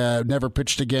 and never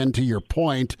pitched again, to your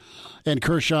point. And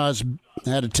Kershaw's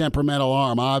had a temperamental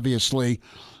arm, obviously,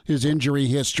 his injury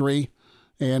history,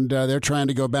 and they're trying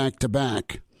to go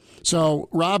back-to-back. So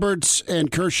Roberts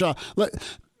and Kershaw,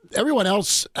 everyone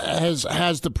else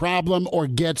has the problem or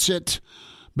gets it.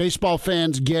 Baseball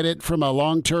fans get it from a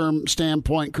long-term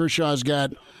standpoint. Kershaw's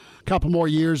got a couple more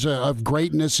years of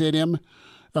greatness in him.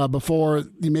 before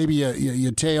maybe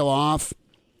you tail off.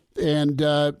 And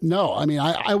no, I mean,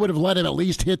 I would have let him at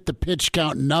least hit the pitch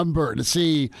count number to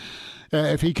see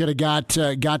if he could have got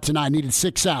to 9. Needed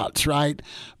 6 outs, right?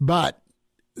 But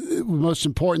the most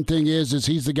important thing is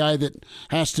he's the guy that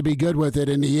has to be good with it,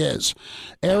 and he is.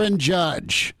 Aaron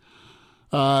Judge,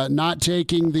 not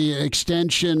taking the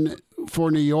extension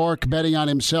for New York, betting on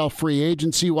himself free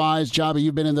agency-wise. Jabba,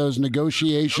 you've been in those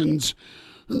negotiations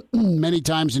many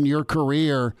times in your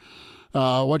career.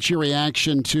 What's your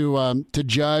reaction to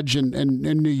Judge and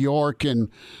New York, and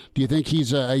do you think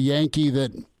he's a Yankee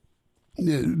that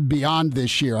beyond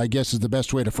this year, I guess is the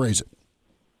best way to phrase it?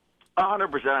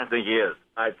 100%, I think he is.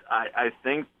 I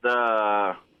think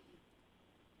the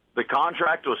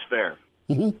contract was fair.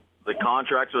 Mm-hmm. The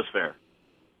contract was fair.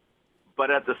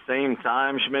 But at the same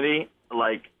time, Schmitty,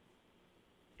 like,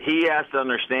 he has to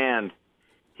understand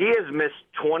he has missed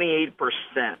 28%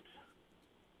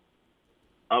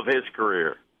 of his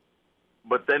career.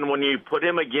 But then when you put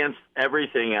him against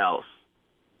everything else,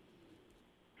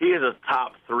 he is a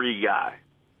top 3 guy.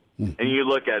 Mm-hmm. And you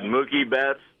look at Mookie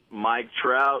Betts, Mike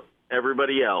Trout,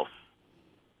 everybody else.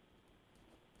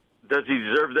 Does he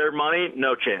deserve their money?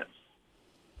 No chance.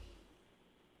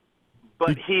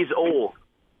 But he's old.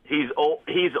 He's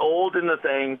old in the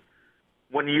thing.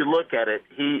 When you look at it,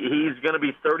 he's going to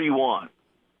be 31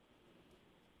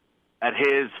 at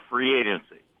his free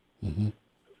agency. Mm-hmm.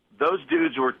 Those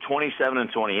dudes were 27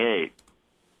 and 28.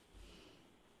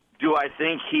 Do I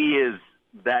think he is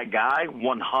that guy?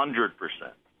 100%.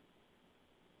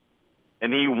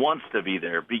 And he wants to be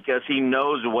there because he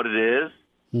knows what it is.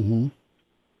 Mm-hmm.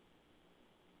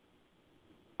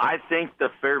 I think the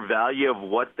fair value of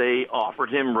what they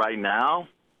offered him right now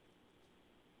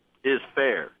is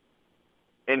fair.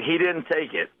 And he didn't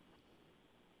take it.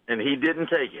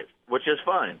 Which is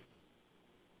fine.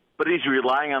 But he's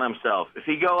relying on himself. If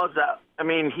he goes out, I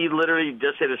mean, he literally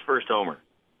just hit his first homer.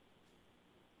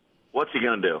 What's he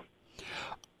going to do?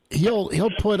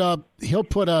 He'll put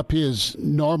up his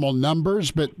normal numbers,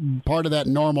 but part of that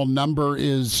normal number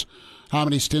is how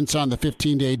many stints on the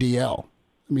 15-day DL.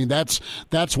 I mean, that's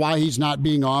why he's not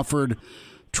being offered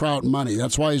Trout money.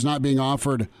 That's why he's not being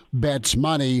offered Betts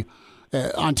money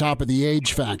on top of the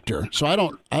age factor. So I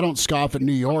don't scoff at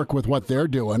New York with what they're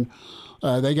doing.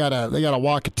 They gotta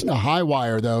walk a high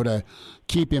wire though to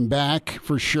keep him back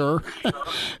for sure,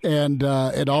 and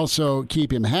also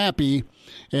keep him happy.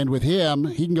 And with him,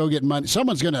 he can go get money.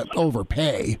 Someone's going to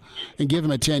overpay and give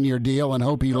him a 10-year deal and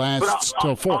hope he lasts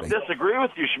till 40. I'll disagree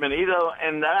with you, Schmidt, though,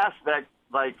 in that aspect.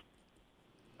 Like,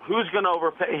 who's going to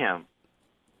overpay him?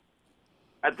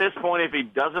 At this point, if he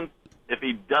doesn't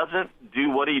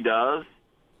do what he does,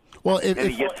 well, if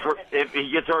he gets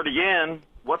hurt again,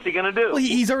 what's he going to do? Well,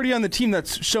 he's already on the team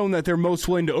that's shown that they're most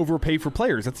willing to overpay for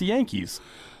players. That's the Yankees.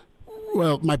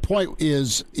 Well, my point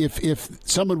is, if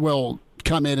someone will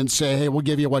come in and say, "Hey, we'll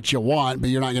give you what you want, but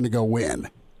you're not going to go win,"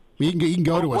 he can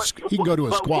go to a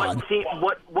squad.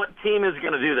 What team is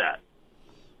going to do that?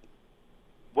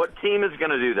 What team is going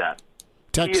to do that?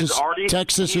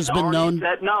 Texas has been known.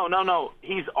 No.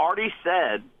 He's already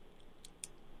said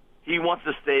he wants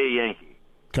to stay a Yankee.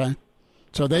 Okay,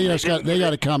 so they got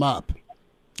to come up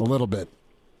a little bit.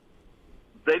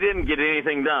 They didn't get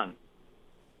anything done,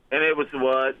 and it was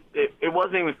it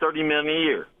wasn't even $30 million a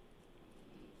year.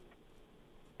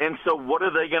 And so what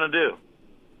are they going to do?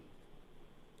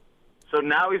 So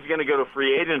now he's going to go to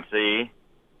free agency,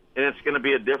 and it's going to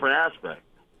be a different aspect.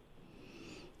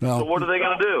 Well, so what are they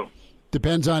going to do?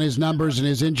 Depends on his numbers and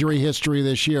his injury history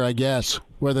this year, I guess,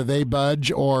 whether they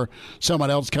budge or someone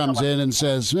else comes in and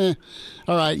says,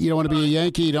 all right, you don't want to be a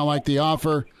Yankee, you don't like the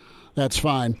offer, that's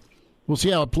fine. We'll see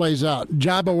how it plays out.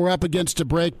 Jabba, we're up against a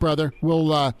break, brother.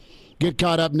 We'll get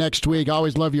caught up next week.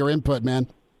 Always love your input, man.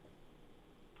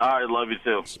 All right, love you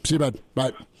too. See you, bud.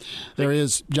 Bye. There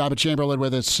is Jabba Chamberlain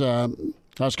with us,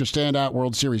 Oscar Standout,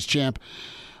 World Series champ.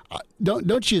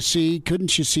 Don't you see,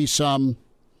 couldn't you see some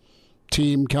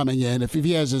team coming in, if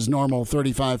he has his normal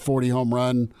 35, 40 home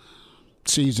run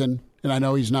season, and I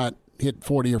know he's not hit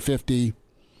 40 or 50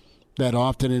 that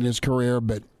often in his career,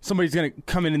 but somebody's going to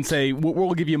come in and say,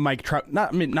 we'll give you Mike Trout,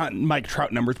 not Mike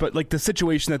Trout numbers, but like the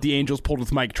situation that the Angels pulled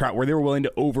with Mike Trout, where they were willing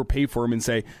to overpay for him and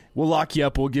say, we'll lock you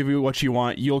up, we'll give you what you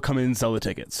want, you'll come in and sell the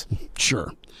tickets.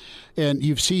 Sure. And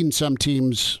you've seen some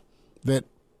teams that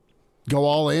go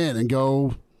all in and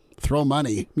go throw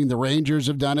money. I mean, the Rangers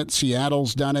have done it,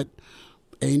 Seattle's done it,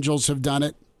 Angels have done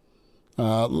it.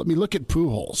 Let me look at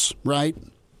Pujols, right?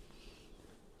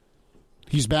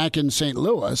 He's back in St.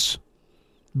 Louis,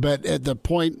 but at the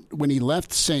point when he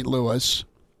left St. Louis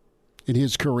in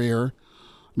his career,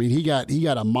 I mean, he got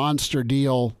a monster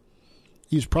deal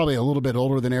He's probably a little bit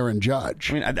older than Aaron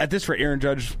Judge. I mean, at this rate, Aaron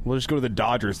Judge, we'll just go to the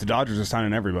Dodgers. The Dodgers are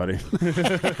signing everybody.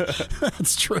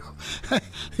 That's true.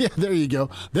 Yeah, there you go.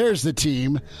 There's the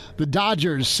team. The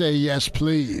Dodgers say yes,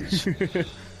 please.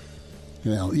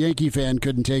 Yankee fan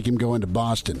couldn't take him going to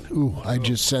Boston. Ooh, I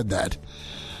just said that.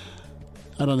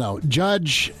 I don't know.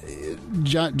 Judge,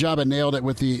 Jabba nailed it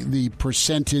with the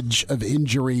percentage of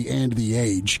injury and the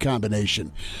age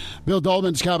combination. Bill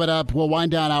Dolman's coming up. We'll wind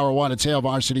down hour one at Hail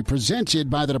Varsity, presented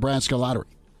by the Nebraska Lottery.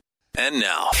 And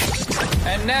now,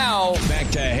 back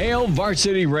to Hail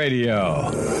Varsity Radio.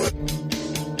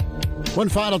 One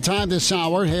final time this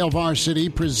hour, Hail Varsity,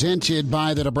 presented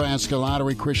by the Nebraska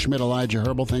Lottery. Chris Schmidt, Elijah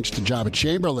Herbal. Thanks to Jabba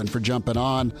Chamberlain for jumping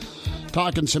on.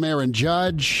 Talking some Aaron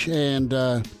Judge and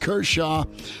Kershaw.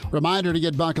 Reminder to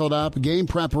get buckled up. Game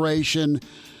preparation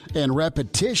and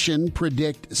repetition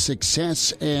predict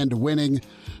success and winning.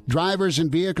 Drivers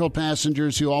and vehicle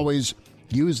passengers who always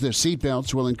use their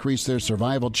seatbelts will increase their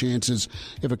survival chances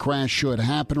if a crash should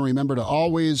happen. Remember to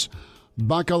always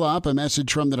buckle up. A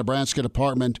message from the Nebraska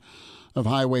Department of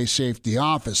Highway Safety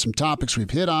Office. Some topics we've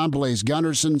hit on. Blaise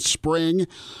Gunnarsson, spring,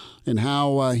 and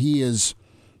how he is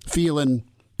feeling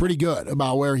pretty good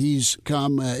about where he's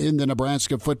come in the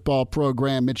Nebraska football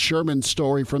program. Mitch Sherman's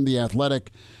story from The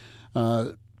Athletic,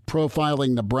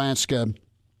 profiling Nebraska,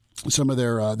 some of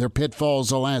their pitfalls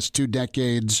the last 2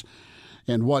 decades,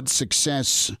 and what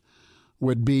success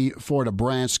would be for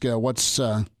Nebraska. What's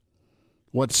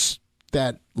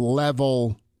that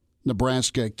level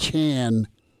Nebraska can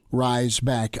rise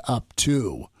back up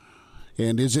to?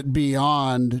 And is it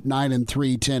beyond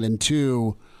 9-3,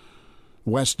 10-2,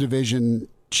 West Division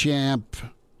champ,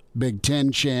 Big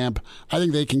Ten champ? I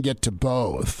think they can get to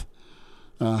both.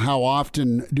 How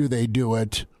often do they do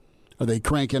it? Are they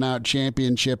cranking out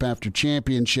championship after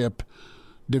championship,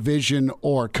 division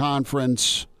or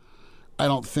conference? I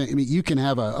don't think. I mean, you can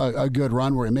have a good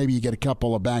run where maybe you get a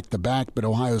couple of back-to-back, but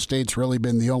Ohio State's really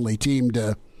been the only team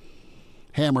to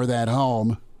hammer that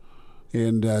home.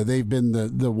 And they've been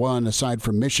the one, aside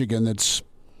from Michigan, that's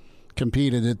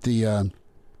competed at the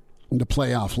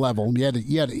playoff level.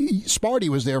 Sparty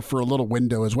was there for a little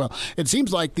window as well. It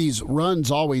seems like these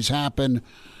runs always happen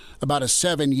about a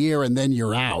 7-year and then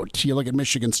you're out. You look at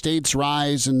Michigan State's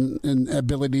rise and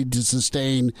ability to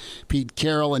sustain. Pete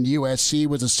Carroll and USC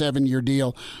was a 7-year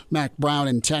deal. Mac Brown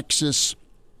in Texas,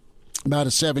 about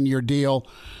a 7-year deal.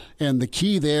 And the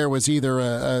key there was either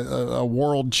a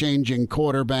world-changing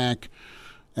quarterback,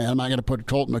 and I'm not going to put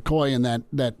Colt McCoy in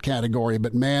that category,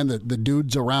 but, man, the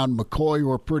dudes around McCoy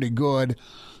were pretty good.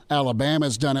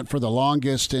 Alabama's done it for the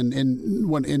longest and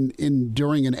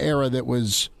during an era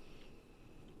that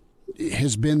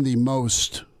has been the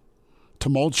most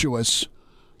tumultuous.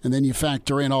 And then you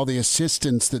factor in all the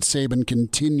assistants that Saban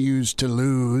continues to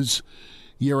lose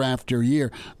year after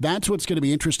year. That's what's going to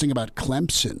be interesting about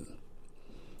Clemson.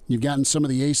 You've gotten some of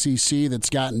the ACC that's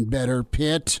gotten better.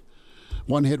 Pitt,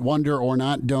 one-hit wonder or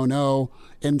not, don't know.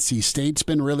 NC State's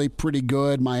been really pretty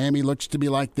good. Miami looks to be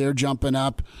like they're jumping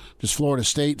up. Does Florida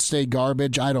State stay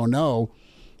garbage? I don't know.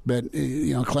 But,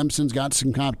 Clemson's got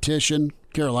some competition.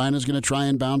 Carolina's going to try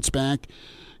and bounce back.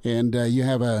 And you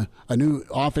have a new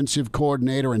offensive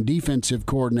coordinator and defensive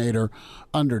coordinator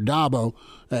under Dabo,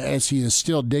 as he is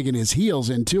still digging his heels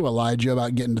into, Elijah,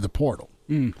 about getting to the portal.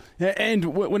 And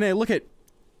when I look at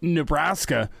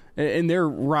Nebraska and their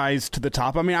rise to the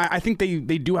top, I mean, I think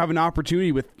they do have an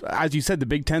opportunity with, as you said, the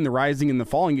Big Ten, the rising and the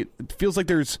falling. It feels like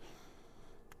there's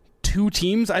 2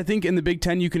 teams, I think, in the Big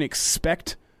Ten you can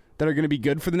expect that are going to be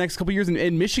good for the next couple of years,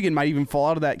 and Michigan might even fall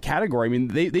out of that category. I mean,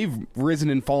 they've risen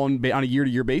and fallen on a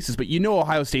year-to-year basis, but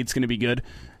Ohio State's going to be good.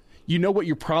 You know what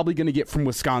you're probably going to get from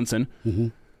Wisconsin. Mm-hmm.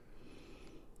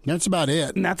 That's about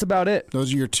it. And that's about it.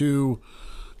 Those are your 2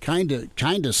 kind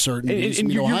of certainties.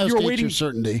 And Ohio State's waiting, your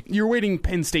certainty. You're waiting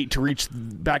Penn State to reach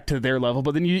back to their level,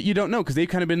 but then you don't know, because they've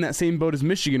kind of been in that same boat as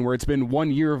Michigan, where it's been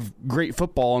 1 year of great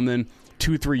football and then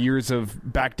 2-3 years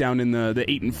of back down in the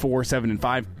 8-4,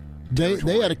 7-5.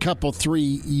 They had a couple 3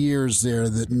 years there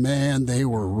that, man, they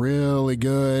were really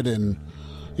good, and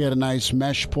you had a nice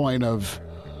mesh point of,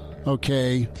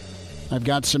 okay, I've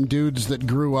got some dudes that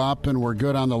grew up and were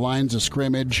good on the lines of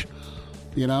scrimmage.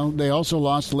 They also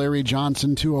lost Larry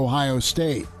Johnson to Ohio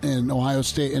State,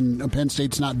 and Penn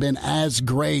State's not been as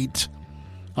great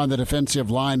on the defensive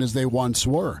line as they once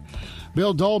were.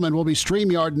 Bill Dolman will be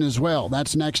StreamYarding as well.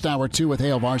 That's next hour 2 with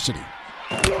Hail Varsity.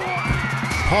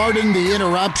 Pardon the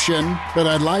interruption, but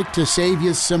I'd like to save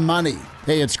you some money.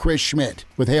 Hey, it's Chris Schmidt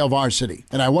with with Hail Varsity.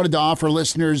 And I wanted to offer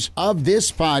listeners of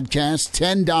this podcast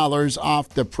 $10 off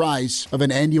the price of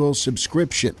an annual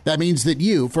subscription. That means that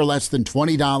you, for less than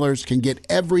 $20, can get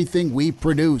everything we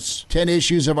produce. 10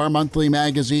 issues of our monthly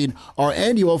magazine, our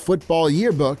annual football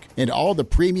yearbook, and all the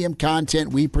premium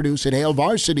content we produce at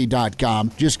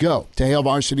HailVarsity.com. Just go to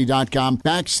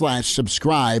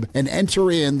HailVarsity.com/subscribe and enter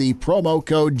in the promo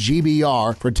code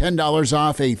GBR for $10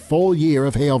 off a full year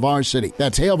of Hail Varsity.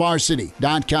 That's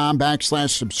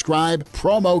HailVarsity.com/subscribe,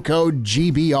 promo code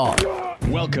GBR.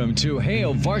 Welcome to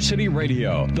Hail Varsity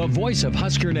Radio, the voice of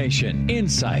Husker Nation.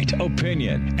 Insight,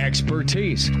 opinion,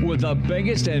 expertise, with the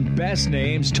biggest and best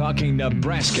names talking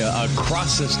Nebraska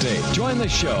across the state. Join the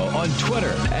show on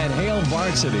Twitter at Hail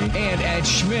Varsity and at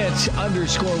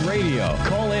Schmitz_radio.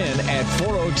 Call in at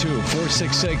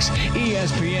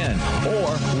 402-466-ESPN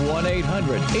or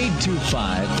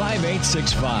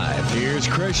 1-800-825-5865. Here's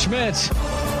Chris Schmitz.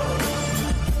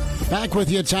 Back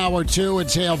with you, Tower 2.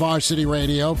 It's Hail Varsity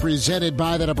Radio, presented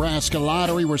by the Nebraska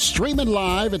Lottery. We're streaming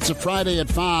live. It's a Friday at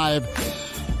 5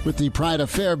 with the Pride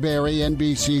of Fairbury.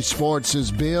 NBC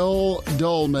Sports' Bill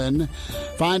Dolman.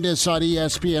 Find us on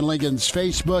ESPN Lincoln's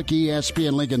Facebook,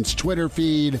 ESPN Lincoln's Twitter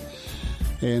feed.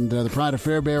 And the Pride of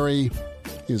Fairbury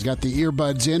has got the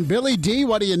earbuds in. Billy D,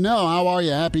 what do you know? How are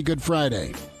you? Happy Good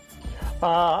Friday.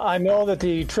 I know that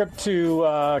the trip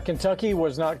to Kentucky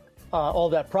was not all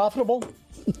that profitable.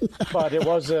 But it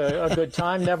was a good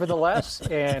time nevertheless,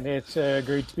 and it's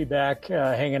great to be back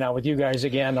hanging out with you guys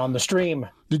again on the stream.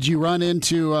 Did you run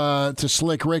into to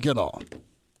Slick Rick at all?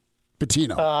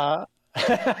 Pitino?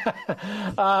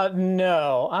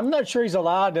 No. I'm not sure he's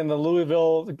allowed in the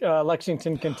Louisville,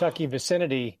 Lexington, Kentucky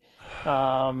vicinity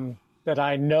that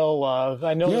I know of.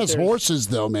 I know he has horses,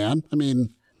 though, man.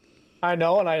 I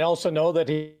know, and I also know that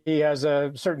he has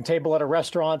a certain table at a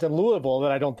restaurant in Louisville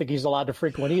that I don't think he's allowed to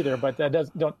frequent either, but that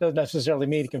doesn't necessarily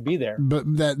mean he can be there.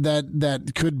 But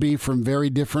that could be from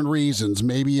very different reasons.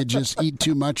 Maybe you just eat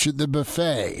too much at the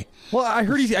buffet. Well, I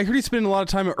heard he's spending a lot of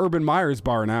time at Urban Meyer's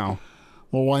bar now.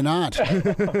 Well, why not?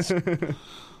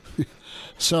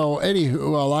 So,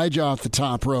 anywho, Elijah off the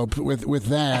top rope with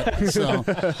that.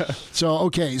 So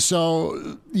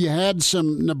you had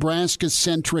some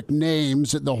Nebraska-centric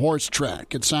names at the horse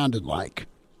track, it sounded like.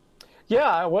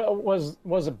 Yeah, was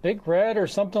it Big Red or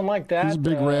something like that? It was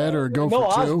Big Red or Go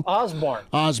for Two?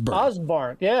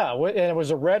 Osborne, yeah. And it was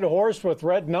a red horse with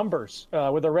red numbers,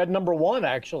 with a red number 1,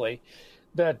 actually,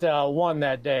 that won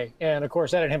that day. And, of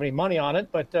course, I didn't have any money on it,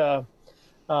 but...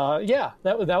 yeah,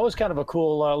 that was kind of a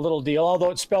cool little deal.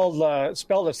 Although it's spelled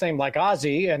the same like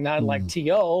Ozzy and not like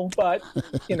T.O., but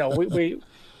we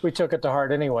took it to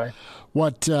heart anyway.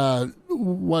 What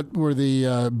were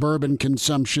the bourbon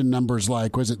consumption numbers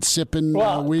like? Was it sipping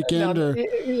weekend? Or?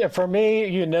 For me,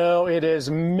 it is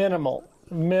minimal.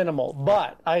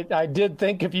 But I did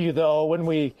think of you though when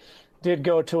we did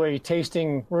go to a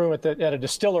tasting room at a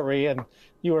distillery, and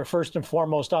you were first and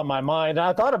foremost on my mind.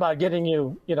 I thought about getting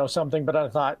you, something, but I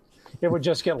thought it would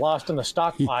just get lost in the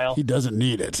stockpile. He doesn't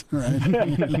need it, right?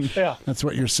 Yeah. That's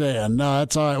what you're saying. No,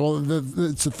 that's all right. Well,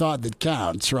 it's a thought that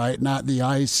counts, right? Not the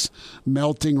ice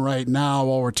melting right now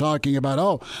while we're talking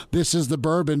about, this is the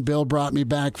bourbon Bill brought me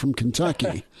back from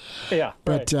Kentucky. Yeah.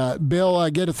 But, Bill,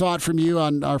 get a thought from you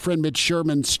on our friend Mitch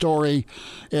Sherman's story.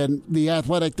 And The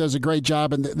Athletic does a great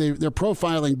job, and they're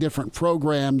profiling different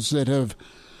programs that have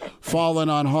fallen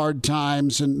on hard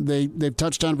times, and they've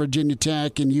touched on Virginia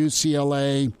Tech and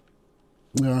UCLA.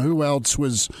 Who else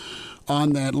was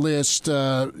on that list?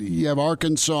 You have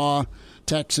Arkansas,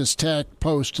 Texas Tech,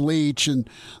 post-Leach, and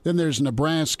then there's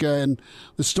Nebraska. And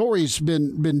the story's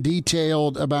been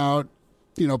detailed about,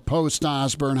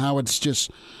 post-Osborne, how it's just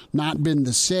not been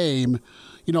the same.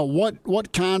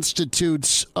 What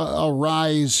constitutes a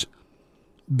rise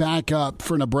back up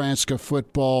for Nebraska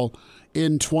football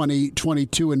in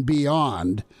 2022 and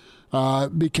beyond,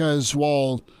 because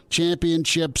while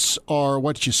championships are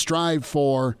what you strive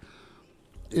for,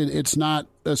 it's not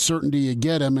a certainty you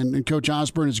get them. And Coach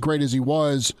Osborne, as great as he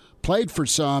was, played for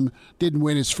some, didn't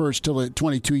win his first till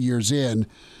 22 years in.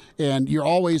 And you're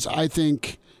always, I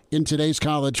think, in today's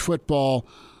college football,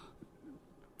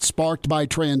 sparked by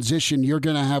transition, you're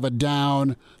going to have a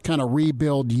down kind of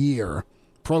rebuild year.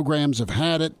 Programs have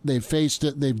had it, they've faced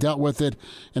it, they've dealt with it,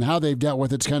 and how they've dealt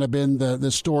with it's kind of been the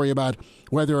story about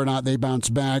whether or not they bounce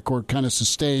back or kind of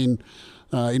sustain,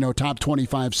 top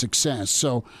 25 success.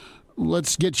 So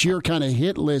let's get your kind of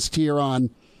hit list here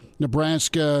on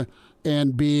Nebraska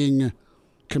and being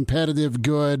competitive,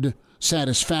 good,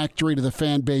 satisfactory to the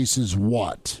fan base is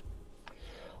what?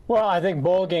 Well, I think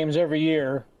bowl games every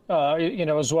year,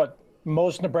 is what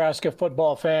most Nebraska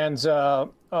football fans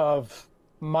of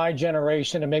my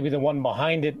generation and maybe the one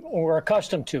behind it were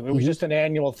accustomed to. It was just an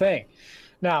annual thing.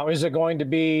 Now, is it going to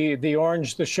be the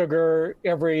orange, the sugar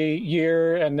every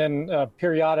year, and then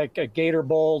periodic at Gator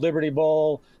Bowl, Liberty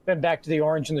Bowl, then back to the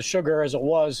orange and the sugar as it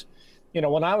was,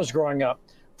 when I was growing up?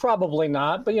 Probably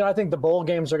not. But, I think the bowl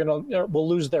games will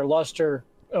lose their luster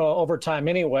over time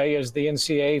anyway as the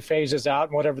NCAA phases out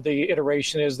and whatever the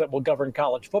iteration is that will govern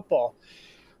college football.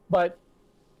 But,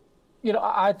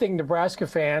 I think Nebraska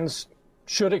fans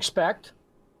should expect,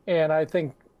 and I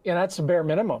think that's the bare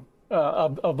minimum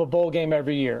of a bowl game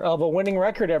every year, of a winning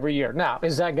record every year. Now,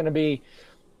 is that going to be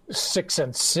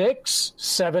 6-6,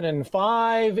 7-5,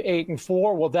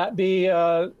 8-4? Will that be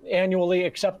annually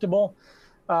acceptable?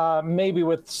 Maybe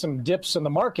with some dips in the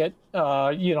market,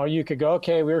 you could go,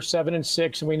 okay, we were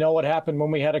 7-6, and we know what happened when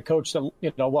we had a coach that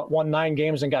won 9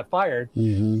 games and got fired.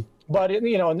 Mm-hmm. But in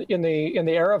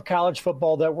the era of college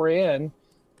football that we're in,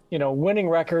 winning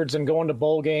records and going to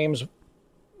bowl games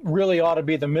really ought to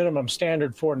be the minimum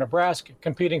standard for Nebraska.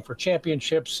 Competing for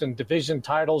championships and division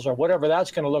titles or whatever that's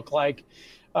going to look like,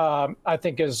 I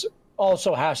think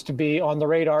also has to be on the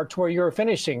radar to where you're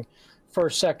finishing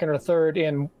first, second, or third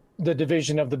in the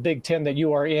division of the Big Ten that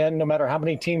you are in, no matter how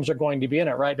many teams are going to be in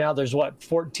it. Right now, there's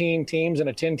 14 teams in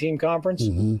a 10-team conference.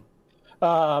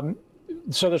 Mm-hmm.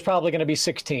 So there's probably going to be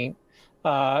 16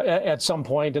 at some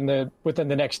point within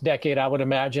the next decade, I would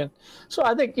imagine. So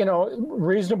I think,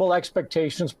 reasonable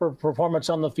expectations for performance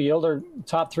on the field are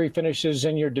top 3 finishes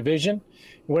in your division,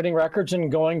 winning records,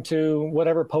 and going to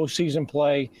whatever postseason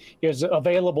play is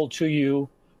available to you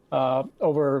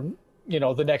over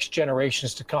the next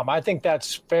generations to come. I think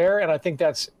that's fair, and I think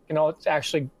that's, it's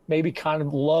actually maybe kind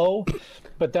of low,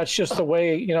 but that's just the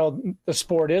way, the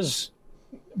sport is,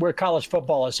 where college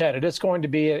football is headed. It's going to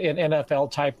be an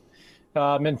NFL-type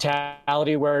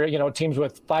mentality where, teams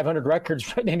with 500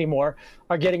 records anymore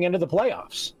are getting into the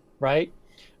playoffs, right?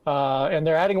 And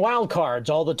they're adding wild cards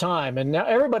all the time, and now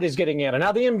everybody's getting in. And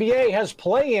now the NBA has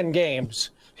play-in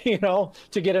games, to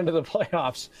get into the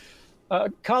playoffs.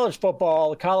 College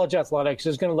football, college athletics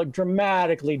is going to look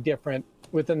dramatically different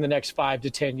within the next 5 to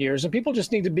 10 years. And people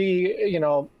just need to be,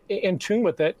 in tune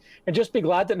with it and just be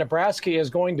glad that Nebraska is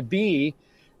going to be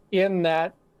in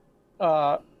that,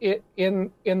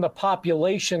 in the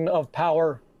population of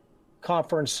power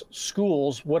conference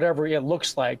schools, whatever it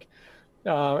looks like.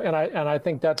 And I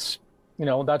think that's,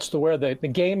 that's where the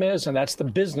game is, and that's the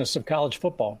business of college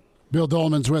football. Bill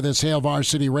Dolman's with us, Hail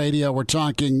Varsity Radio. We're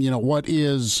talking, what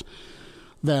is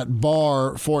that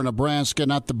bar for Nebraska,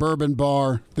 not the bourbon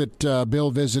bar that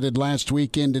Bill visited last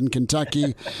weekend in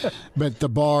Kentucky, but the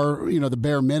bar, the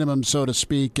bare minimum, so to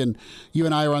speak. And you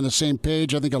and I are on the same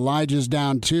page. I think Elijah's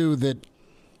down, too, that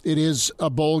it is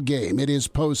a bowl game. It is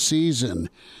postseason.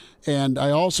 And I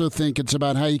also think it's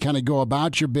about how you kind of go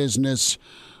about your business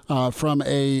from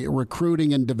a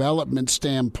recruiting and development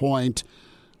standpoint,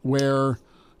 where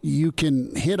you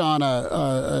can hit on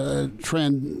a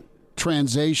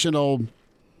transitional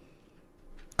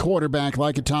quarterback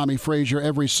like a Tommy Frazier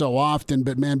every so often,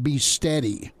 but man, be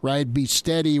steady, right? Be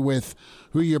steady with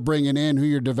who you're bringing in, who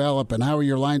you're developing, how are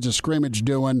your lines of scrimmage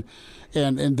doing,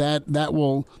 and that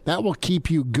will keep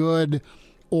you good,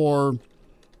 or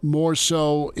more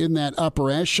so in that upper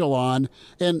echelon.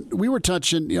 And we were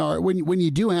touching, when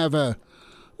you do have a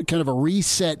kind of a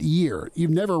reset year, you've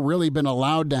never really been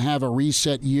allowed to have a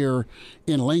reset year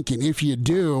in Lincoln. If you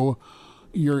do,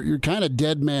 you're kind of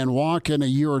dead man walking a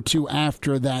year or two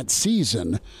after that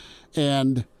season.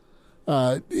 And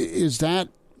is that,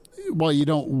 well, you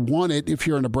don't want it if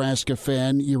you're a Nebraska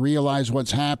fan. You realize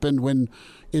what's happened when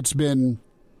it's been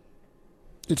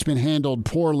handled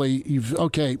poorly.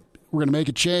 Okay, we're going to make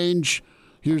a change.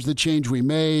 Here's the change we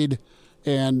made.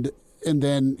 And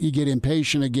then you get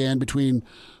impatient again between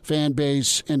fan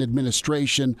base and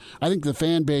administration. I think the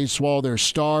fan base, while they're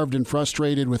starved and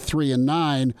frustrated with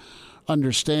 3-9,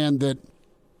 understand that,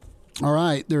 all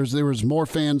right, there was more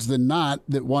fans than not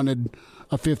that wanted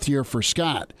a 5th year for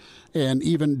Scott. And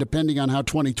even depending on how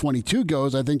 2022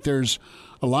 goes, I think there's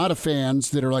a lot of fans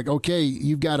that are like, okay,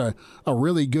 you've got a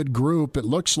really good group, it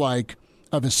looks like,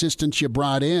 of assistants you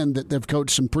brought in that they've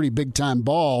coached some pretty big-time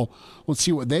ball. Let's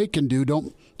see what they can do.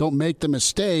 Don't make the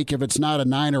mistake, if it's not a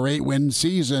 9 or 8 win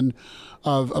season,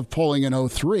 of pulling an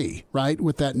 0-3, right,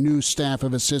 with that new staff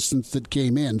of assistants that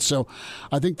came in. So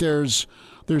I think there's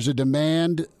a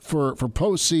demand for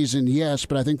postseason, yes,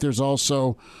 but I think there's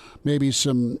also maybe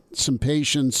some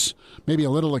patience, maybe a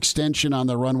little extension on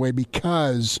the runway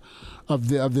because of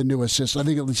the new assistant. I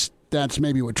think at least that's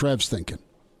maybe what Trev's thinking.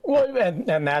 Well,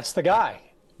 and that's the guy.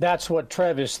 That's what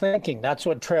Trev is thinking. That's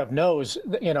what Trev knows.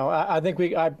 I think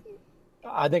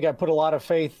I think I put a lot of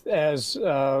faith as,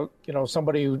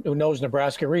 somebody who knows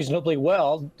Nebraska reasonably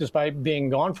well, despite being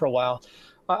gone for a while.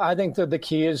 I think that the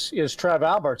key is Trev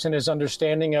Alberts and his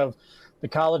understanding of the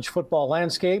college football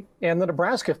landscape and the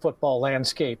Nebraska football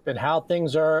landscape and how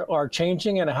things are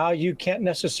changing and how you can't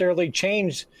necessarily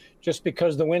change just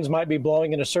because the winds might be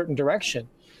blowing in a certain direction.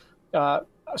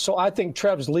 So I think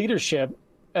Trev's leadership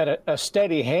at a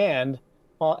steady hand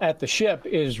at the ship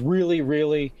is really,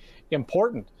 really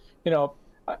important.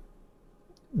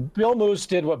 Bill Moose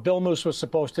did what Bill Moose was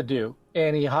supposed to do,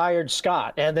 and he hired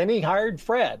Scott, and then he hired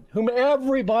Fred, whom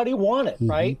everybody wanted,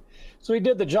 right? So he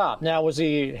did the job. Now, was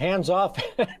he hands-off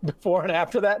before and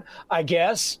after that? I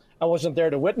guess. I wasn't there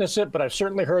to witness it, but I've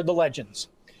certainly heard the legends.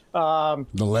 The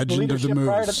legend of the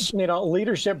Moose.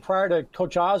 Leadership prior to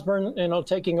Coach Osborne,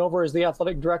 taking over as the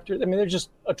athletic director. I mean, they're just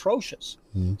atrocious.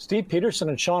 Steve Peterson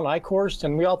and Sean Eichhorst,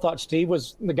 and we all thought Steve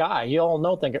was the guy. You all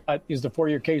know, he's the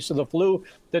 4-year case of the flu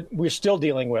that we're still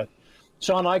dealing with.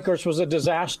 Sean Eichhorst was a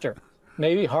disaster.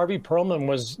 Maybe Harvey Perlman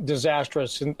was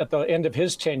disastrous at the end of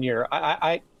his tenure.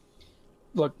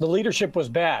 Look, the leadership was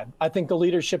bad. I think the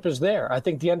leadership is there. I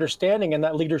think the understanding in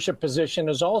that leadership position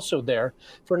is also there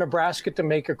for Nebraska to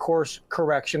make a course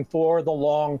correction for the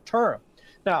long term.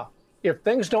 Now, if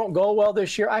things don't go well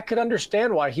this year, I could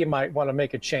understand why he might want to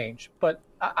make a change, but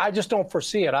I just don't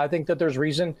foresee it. I think that there's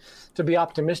reason to be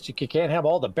optimistic. You can't have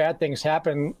all the bad things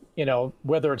happen,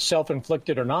 whether it's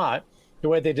self-inflicted or not, the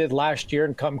way they did last year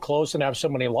and come close and have so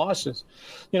many losses.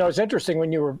 It's interesting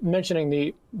when you were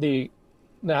mentioning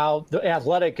now the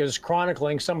Athletic is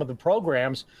chronicling some of the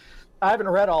programs. I haven't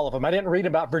read all of them. I didn't read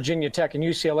about Virginia Tech and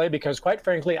UCLA because, quite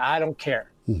frankly, I don't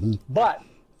care. But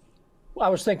I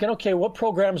was thinking, okay, what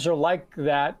programs are like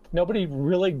that nobody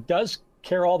really does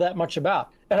care all that much about?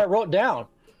 And I wrote down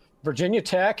Virginia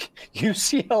Tech,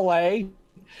 UCLA,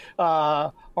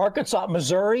 Arkansas,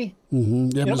 Missouri.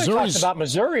 Nobody talks about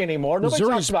Missouri anymore. Nobody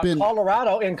talks about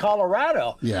Colorado in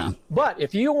Colorado. Yeah. But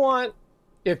if you want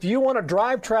to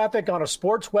drive traffic on a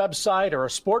sports website or a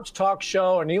sports talk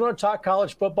show and you want to talk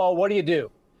college football, what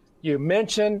do? You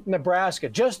mention Nebraska.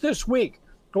 Just this week,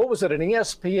 what was it, an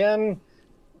ESPN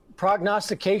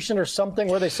prognostication or something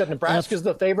where they said Nebraska's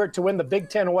the favorite to win the Big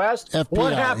Ten West? FBI.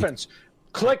 What happens?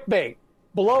 Clickbait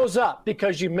blows up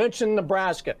because you mentioned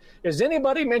Nebraska. Is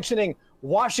anybody mentioning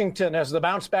Washington as the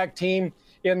bounce-back team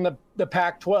in the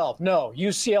Pac-12? No.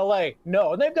 UCLA?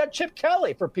 No. And they've got Chip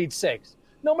Kelly, for Pete's sakes.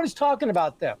 Nobody's talking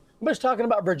about them. Nobody's talking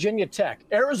about Virginia Tech,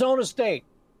 Arizona State.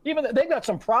 Even they've got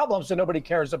some problems that nobody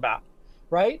cares about,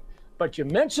 right? But you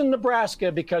mentioned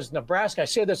Nebraska because Nebraska, I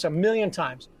say this a million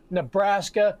times,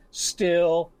 Nebraska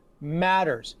still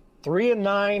matters.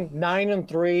 3-9,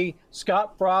 9-3,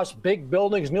 Scott Frost, big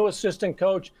buildings, new assistant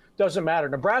coach, doesn't matter.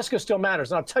 Nebraska still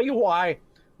matters. And I'll tell you why,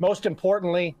 most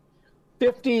importantly,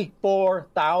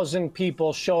 54,000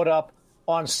 people showed up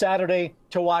on Saturday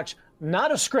to watch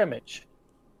not a scrimmage,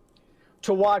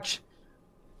 to watch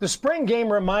the spring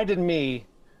game. Reminded me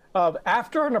of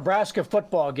after a Nebraska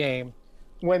football game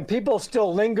when people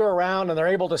still linger around and they're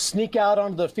able to sneak out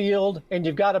onto the field and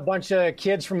you've got a bunch of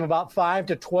kids from about 5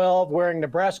 to 12 wearing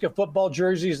Nebraska football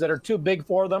jerseys that are too big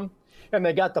for them. And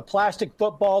they got the plastic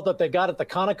football that they got at the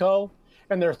Conoco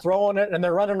and they're throwing it and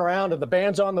they're running around and the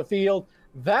band's on the field.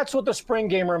 That's what the spring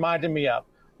game reminded me of.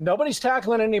 Nobody's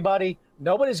tackling anybody.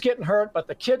 Nobody's getting hurt, but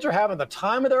the kids are having the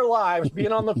time of their lives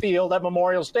being on the field at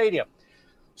Memorial Stadium.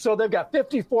 So they've got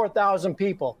 54,000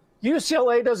 people.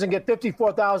 UCLA doesn't get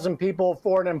 54,000 people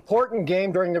for an important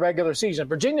game during the regular season.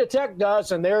 Virginia Tech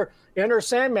does, and their Inner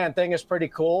Sandman thing is pretty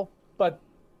cool. But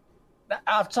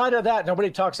outside of that, nobody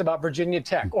talks about Virginia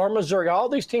Tech or Missouri. All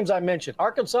these teams I mentioned.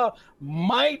 Arkansas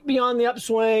might be on the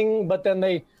upswing, but then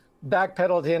they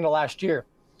backpedaled at the end of last year.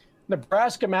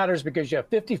 Nebraska matters because you have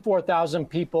 54,000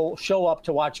 people show up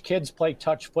to watch kids play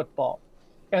touch football.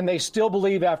 And they still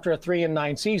believe after a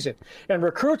 3-9 season. And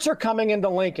recruits are coming into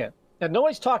Lincoln. And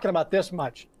nobody's talking about this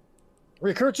much.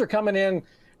 Recruits are coming in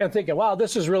and thinking, wow,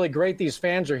 this is really great. These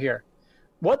fans are here.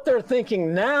 What they're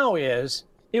thinking now is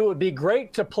it would be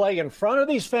great to play in front of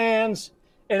these fans,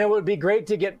 and it would be great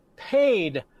to get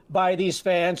paid by these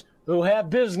fans who have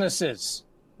businesses,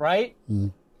 right?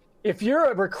 If you're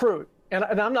a recruit, and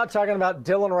I'm not talking about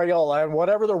Dylan Raiola and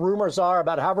whatever the rumors are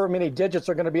about however many digits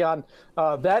are going to be on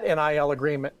that NIL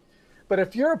agreement. But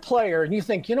if you're a player and you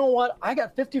think, you know what, I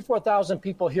got 54,000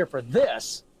 people here for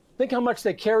this, think how much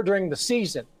they care during the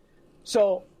season.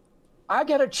 So I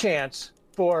get a chance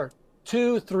for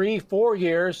 2, 3, 4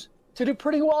 years to do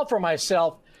pretty well for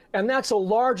myself. And that's a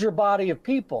larger body of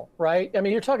people, right? I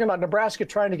mean, you're talking about Nebraska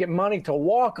trying to get money to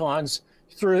walk-ons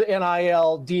through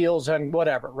NIL deals and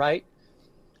whatever, right?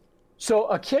 So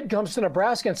a kid comes to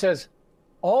Nebraska and says,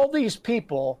 all these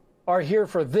people are here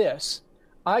for this.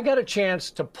 I got a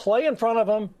chance to play in front of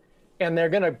them, and they're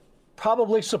going to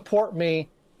probably support me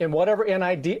in whatever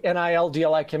NIL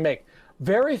deal I can make.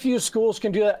 Very few schools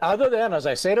can do that other than, as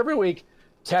I say it every week,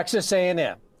 Texas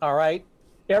A&M, all right?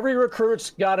 Every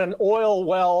recruit's got an oil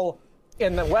well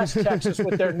in the West Texas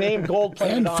with their name gold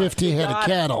plated and on 50 head of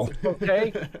cattle.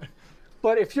 Okay?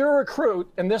 But if you're a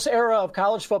recruit in this era of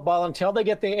college football, until they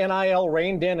get the NIL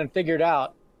reined in and figured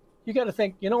out, you got to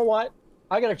think, you know what?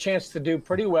 I got a chance to do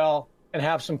pretty well and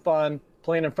have some fun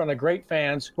playing in front of great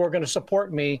fans who are going to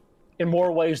support me in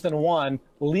more ways than one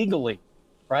legally,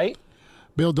 right?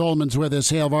 Bill Dolman's with us,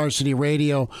 Hail Varsity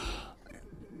Radio.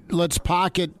 Let's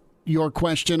pocket your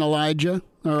question, Elijah.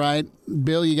 All right.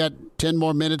 Bill, you got 10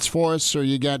 more minutes for us, or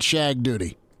you got shag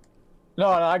duty? No,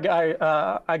 I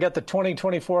got the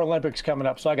 2024 Olympics coming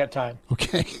up, so I got time.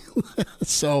 Okay.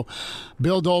 So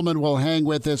Bill Dolman will hang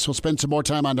with us. We'll spend some more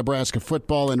time on Nebraska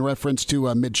football in reference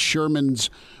to Mitch Sherman's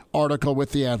article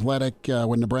with The Athletic.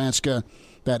 When Nebraska,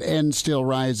 that end still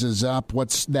rises up.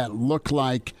 What's that look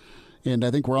like? And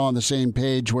I think we're all on the same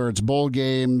page where it's bowl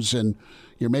games and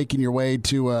you're making your way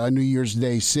to a New Year's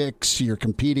Day 6. You're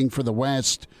competing for the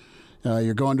West.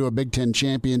 You're going to a Big Ten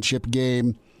championship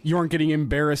game. You aren't getting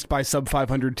embarrassed by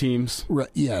sub-500 teams.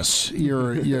 Yes,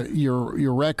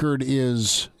 your record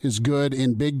is good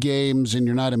in big games, and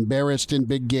you're not embarrassed in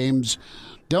big games.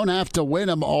 Don't have to win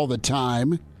them all the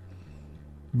time,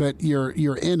 but you're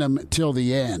in them till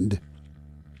the end.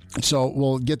 So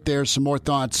we'll get there. Some more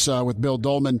thoughts with Bill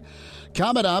Dolman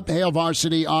coming up. Hail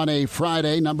Varsity on a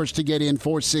Friday. Numbers to get in: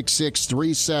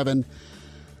 466-3776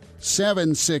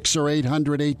 or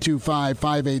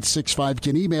 800-825-5865.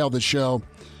 Can email the show.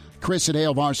 Chris at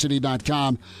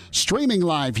HailVarsity.com. Streaming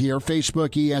live here, Facebook,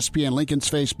 ESPN Lincoln's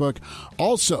Facebook.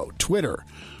 Also, Twitter,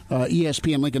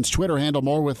 ESPN Lincoln's Twitter handle.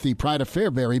 More with the Pride of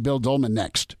Fairbury. Bill Dolman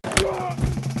next.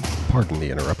 Pardon the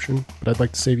interruption, but I'd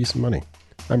like to save you some money.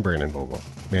 I'm Brandon Vogel,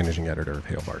 managing editor of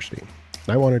Hail Varsity,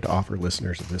 and I wanted to offer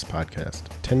listeners of this podcast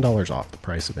 $10 off the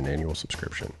price of an annual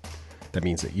subscription. That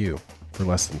means that you, for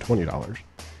less than $20,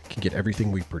 can get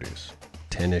everything we produce: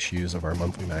 10 issues of our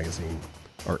monthly magazine,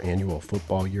 our annual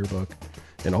football yearbook,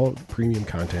 and all of the premium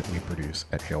content we produce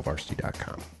at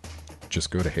HailVarsity.com.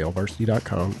 Just go to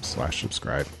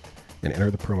HailVarsity.com/subscribe and enter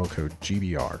the promo code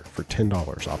GBR for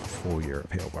 $10 off a full year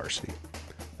of Hail Varsity.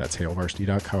 That's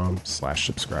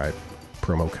HailVarsity.com/subscribe,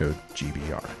 promo code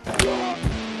GBR.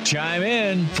 Chime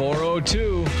in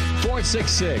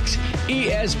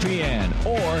 402-466-ESPN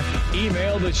or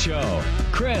email the show,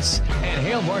 Chris at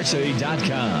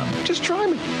HailVarsity.com. Just try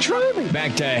me.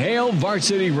 Back to Hail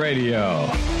Varsity Radio.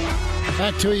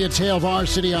 Back to you. It's Hail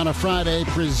Varsity on a Friday,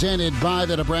 presented by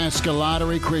the Nebraska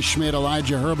Lottery. Chris Schmidt,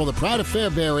 Elijah Herbal, the Pride of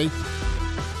Fairbury.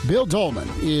 Bill Dolman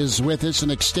is with us,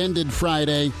 an extended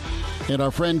Friday. And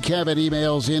our friend Kevin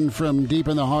emails in from deep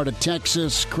in the heart of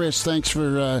Texas. Chris, thanks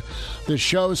for the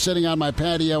show. Sitting on my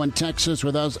patio in Texas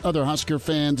with us other Husker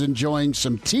fans enjoying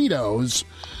some Tito's.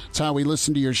 That's how we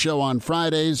listen to your show on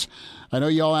Fridays. I know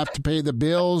you all have to pay the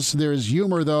bills. There's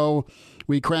humor, though.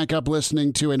 We crack up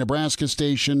listening to a Nebraska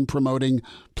station promoting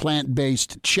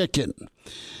plant-based chicken.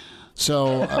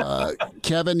 So,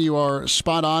 Kevin, you are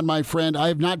spot on, my friend. I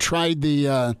have not tried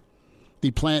the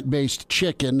plant-based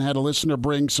chicken. Had a listener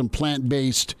bring some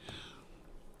plant-based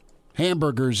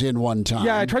hamburgers in one time.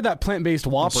 Yeah, I tried that plant-based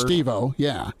Whopper. Steve-O,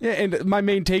 yeah. Yeah, and my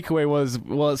main takeaway was,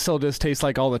 well, it still just tastes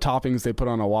like all the toppings they put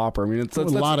on a Whopper. I mean, it's a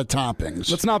lot of toppings.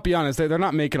 Let's not be honest. They're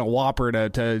not making a Whopper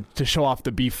to show off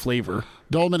the beef flavor.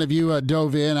 Dolman, have you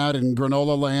dove in out in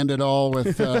granola land at all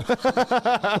with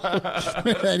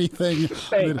anything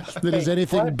that is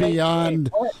anything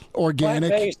beyond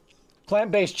organic?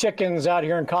 Plant-based chickens out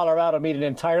here in Colorado mean an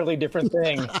entirely different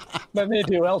thing than they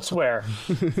do elsewhere.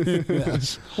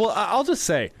 Yes. Well, I'll just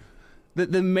say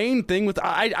that the main thing with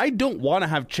I don't want to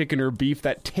have chicken or beef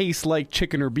that tastes like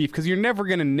chicken or beef, because you're never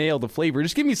going to nail the flavor.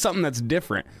 Just give me something that's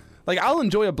different. Like, I'll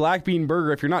enjoy a black bean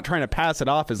burger if you're not trying to pass it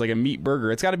off as like a meat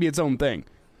burger. It's got to be its own thing.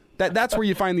 That's where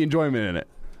you find the enjoyment in it.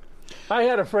 I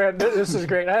had a friend. This is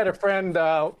great. I had a friend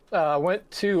went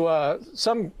to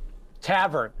some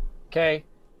tavern. Okay.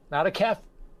 Not a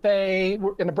cafe.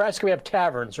 In Nebraska, we have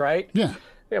taverns, right? Yeah.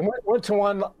 And went to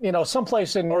one,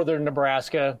 someplace in northern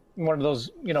Nebraska, one of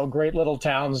those, great little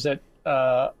towns that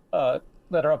are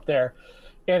up there.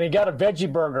 And he got a veggie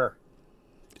burger.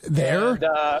 There? And,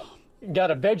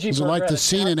 got a veggie burger. Is it like the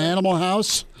scene in Animal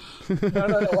House? No.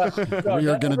 We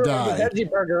are going to die. A veggie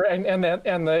burger,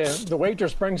 and the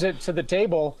waitress brings it to the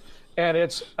table, and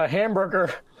it's a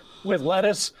hamburger with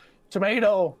lettuce,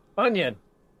 tomato, onion.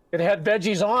 It had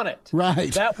veggies on it.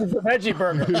 Right. That was the veggie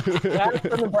burger. That's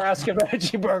the Nebraska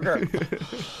veggie burger.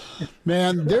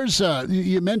 Man, there's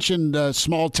you mentioned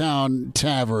small town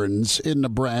taverns in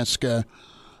Nebraska,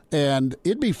 and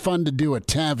it'd be fun to do a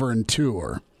tavern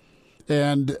tour.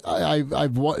 And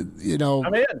I've you know,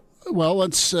 I'm in. Well,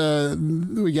 let's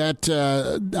we got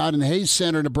out in Hayes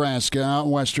Center, Nebraska, out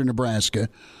in western Nebraska.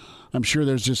 I'm sure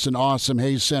there's just an awesome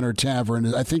Hayes Center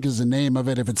Tavern, I think is the name of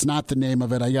it. If it's not the name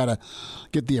of it, I got to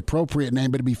get the appropriate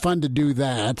name, but it'd be fun to do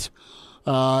that.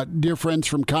 Dear friends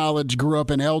from college grew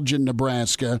up in Elgin,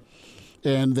 Nebraska,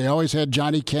 and they always had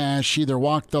Johnny Cash either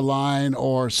walk the line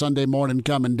or Sunday morning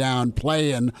coming down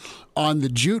playing on the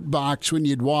jukebox when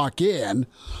you'd walk in.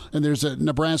 And there's a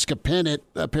Nebraska pennant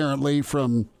apparently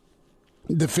from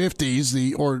the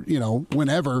 50s, or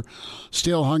whenever,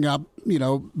 still hung up,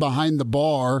 behind the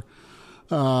bar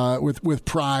with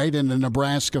pride and a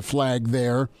Nebraska flag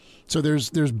there. So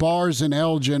there's bars in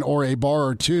Elgin, or a bar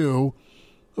or two.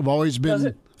 I've always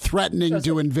been threatening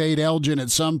to invade Elgin at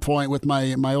some point with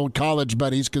my old college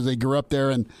buddies, because they grew up there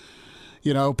and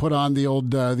put on the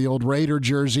old Raider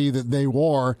jersey that they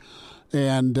wore,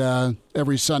 and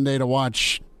every Sunday to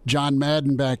watch John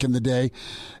Madden back in the day.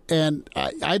 And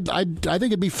I think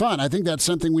it'd be fun. I think that's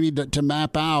something we need to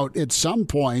map out at some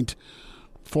point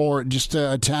for just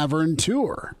a tavern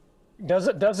tour.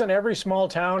 Doesn't every small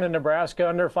town in Nebraska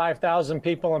under 5,000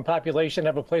 people in population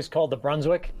have a place called the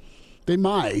Brunswick? They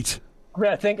might. I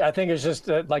mean, I think it's just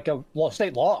like a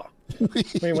state law. I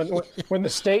mean, when the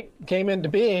state came into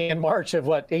being in March of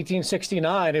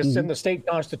 1869, it's in the state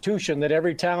constitution that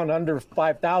every town under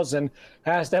 5,000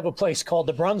 has to have a place called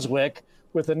the Brunswick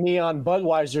with a neon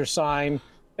Budweiser sign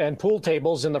and pool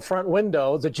tables in the front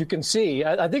window that you can see.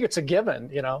 I think it's a given,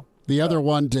 The other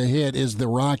one to hit is the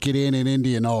Rocket Inn in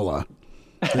Indianola.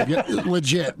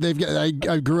 Legit.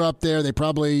 I grew up there.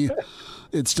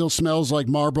 It still smells like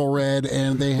Marlboro Red,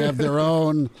 and they have their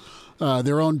own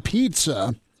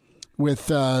pizza with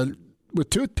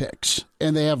toothpicks,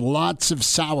 and they have lots of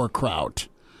sauerkraut.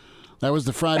 That was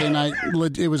the Friday night.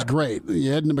 It was great.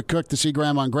 You head into McCook to see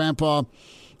Grandma and Grandpa,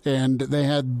 and they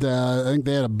had I think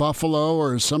they had a buffalo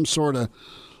or some sort of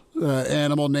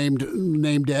animal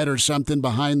named Ed or something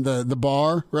behind the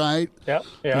bar, right? Yep.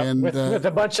 And with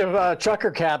a bunch of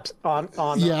trucker caps on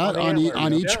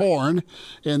each horn,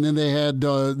 and then they had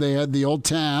the old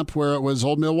tap where it was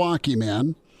Old Milwaukee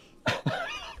Man.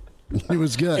 It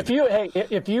was good.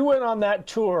 If you went on that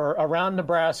tour around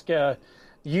Nebraska,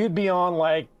 you'd be on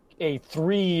like a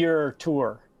 3-year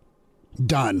tour.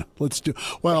 Done. Let's do.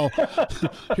 Well,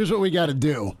 here's what we got to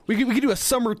do. We could do a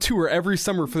summer tour every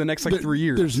summer for the next 3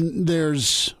 years.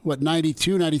 There's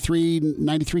 93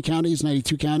 counties,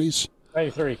 92 counties.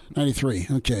 93.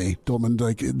 Okay, Dolman.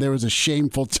 There was a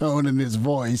shameful tone in his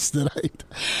voice that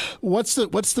What's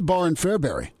the bar in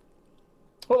Fairbury?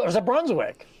 Well, there's a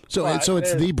Brunswick. So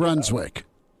it's the Brunswick.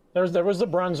 There was the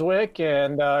Brunswick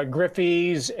and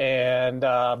Griffey's and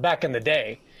back in the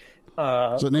day.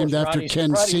 Is it named after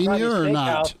Ken Sr. or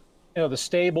not? The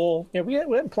stable. We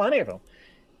had plenty of them.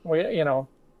 It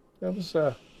was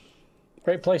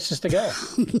great places to go.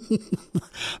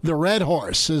 The Red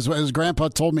Horse, as Grandpa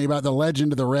told me about the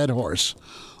legend of the Red Horse,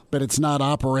 but it's not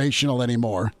operational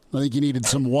anymore. I think you needed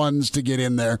some ones to get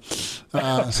in there.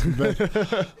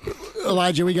 But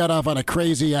Elijah, we got off on a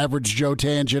crazy Average Joe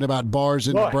tangent about bars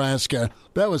in Nebraska.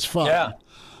 That was fun. Yeah.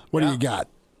 What do you got?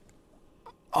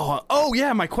 Oh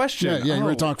yeah, my question. Yeah, you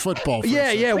were talking football. We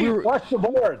were watch the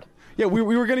board. Yeah, we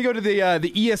were going to go to the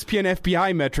ESPN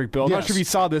FBI metric, Bill. I'm not sure if you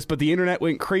saw this, but the internet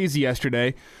went crazy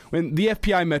yesterday when the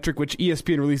FBI metric, which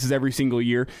ESPN releases every single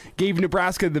year, gave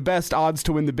Nebraska the best odds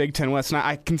to win the Big Ten West. And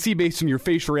I can see based on your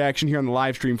facial reaction here on the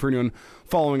live stream for anyone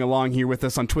following along here with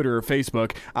us on Twitter or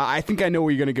Facebook, I think I know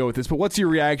where you're going to go with this. But what's your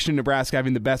reaction to Nebraska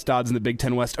having the best odds in the Big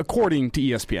Ten West according to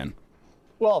ESPN?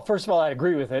 Well, first of all, I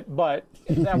agree with it, but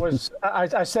that was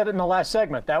I said it in the last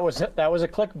segment. That was a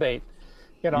clickbait.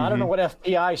 I don't know what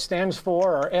FBI stands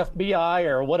for or FBI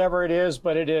or whatever it is,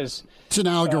 but it is. It's an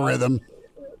algorithm.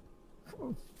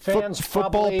 Fans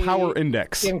Football Power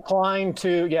Index. Inclined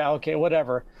to,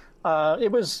 whatever.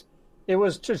 It was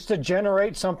just to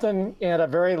generate something at a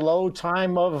very low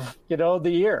time of the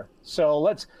year. So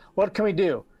what can we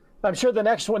do? I'm sure the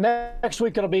next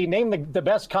week it'll be name the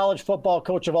best college football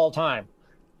coach of all time.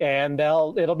 And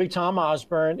it'll be Tom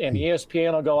Osborne, and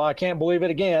ESPN will go, I can't believe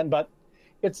it again. But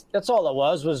that's all it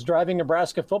was driving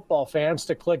Nebraska football fans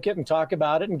to click it and talk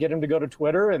about it and get them to go to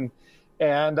Twitter. And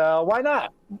why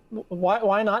not?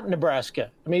 Why not Nebraska?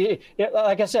 I mean,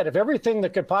 like I said, if everything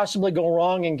that could possibly go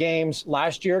wrong in games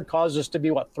last year caused us to be,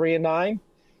 3-9?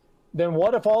 Then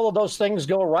what if all of those things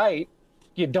go right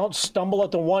You don't stumble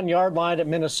at the 1 yard line at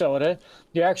Minnesota.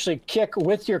 You actually kick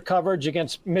with your coverage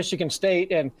against Michigan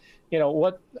State. And, you know,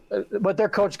 what their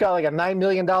coach got like a $9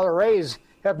 million raise.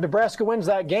 If Nebraska wins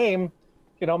that game,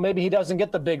 you know, maybe he doesn't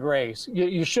get the big raise.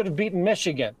 You should have beaten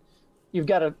Michigan. You've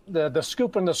got the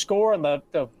scoop and the score and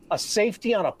a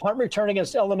safety on a punt return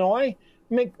against Illinois.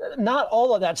 I mean, not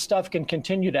all of that stuff can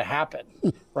continue to happen,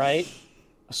 right?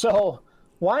 So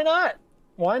why not?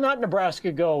 Why not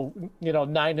Nebraska go,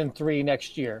 9-3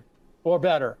 next year or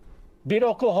better? Beat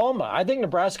Oklahoma. I think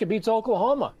Nebraska beats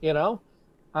Oklahoma,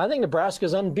 I think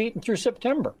Nebraska's unbeaten through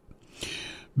September.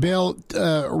 Bill,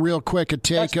 real quick, a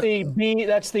take.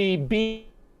 That's the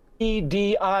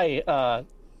BDI.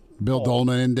 Bill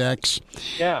Dolman Index.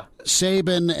 Yeah.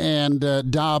 Saban and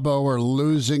Dabo are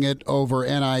losing it over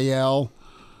NIL.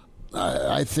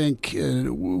 I think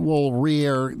we'll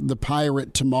rear the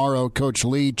Pirate tomorrow. Coach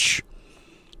Leach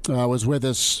was with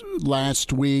us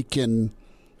last week, and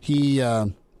he's not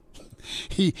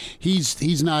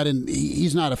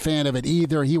a fan of it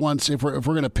either. He wants, if we're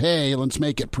going to pay, let's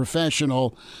make it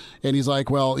professional. And he's like,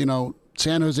 well,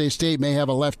 San Jose State may have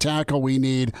a left tackle we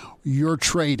need. You're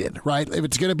traded, right? If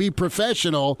it's going to be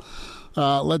professional,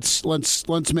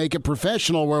 let's make it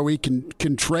professional where we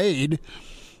can trade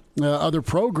other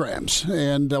programs,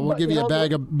 and we'll give you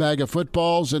a bag of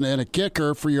footballs and a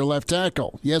kicker for your left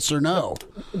tackle. Yes or no?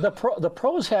 The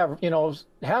pros have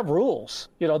rules.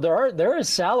 There is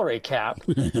salary cap.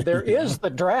 There is the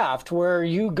draft where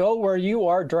you go where you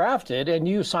are drafted and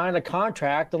you sign a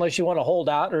contract unless you want to hold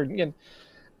out or and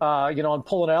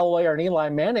pull an Elway or an Eli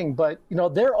Manning. But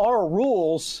there are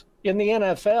rules in the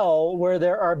NFL where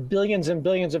there are billions and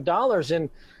billions of dollars, and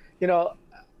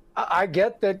I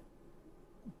get that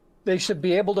they should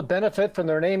be able to benefit from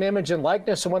their name, image, and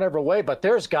likeness in whatever way, but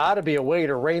there's got to be a way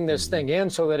to rein this thing in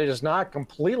so that it is not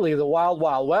completely the wild,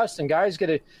 wild west, and guys get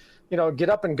to, get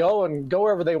up and go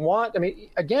wherever they want. I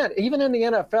mean, again, even in the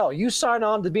NFL, you sign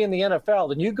on to be in the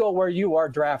NFL, and you go where you are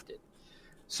drafted.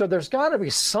 So there's got to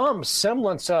be some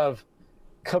semblance of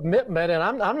commitment, and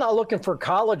I'm not looking for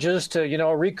colleges to,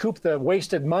 recoup the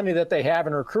wasted money that they have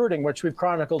in recruiting, which we've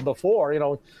chronicled before,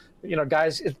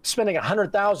 guys spending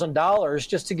 $100,000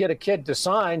 just to get a kid to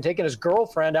sign, taking his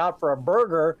girlfriend out for a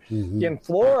burger in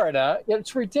Florida.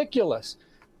 It's ridiculous.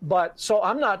 But so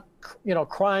I'm not,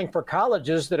 crying for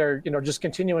colleges that are, just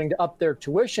continuing to up their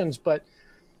tuitions. But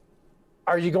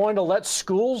are you going to let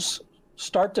schools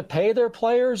start to pay their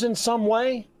players in some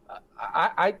way?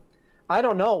 I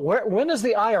don't know. When is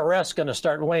the IRS going to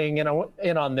start weighing in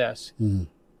on this?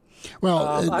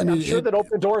 Well, I'm sure that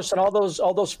Open Doors and all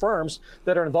those firms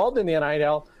that are involved in the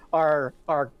NIL are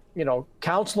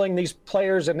counseling these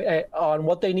players on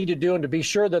what they need to do and to be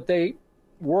sure that they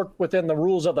work within the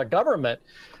rules of the government.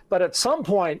 But at some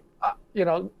point, I think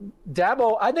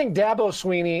Dabo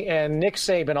Swinney and Nick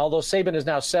Saban, although Saban is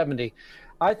now 70,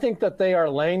 I think that they are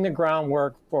laying the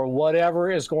groundwork for whatever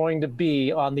is going to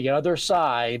be on the other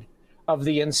side of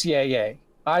the NCAA.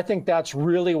 I think that's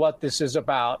really what this is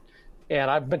about. And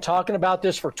I've been talking about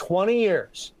this for 20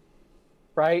 years,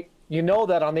 right? You know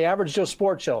that on the Average Joe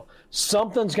Sports Show,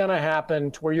 something's going to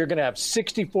happen to where you're going to have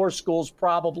 64 schools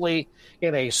probably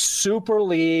in a super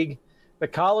league. The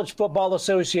College Football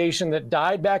Association that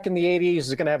died back in the 80s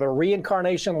is going to have a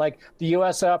reincarnation like the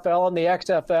USFL and the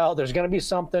XFL. There's going to be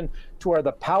something to where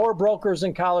the power brokers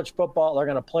in college football are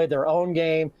going to play their own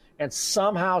game, and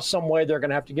somehow, some way, they're going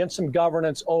to have to get some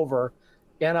governance over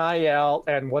NIL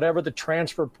and whatever the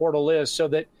transfer portal is so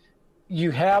that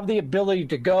you have the ability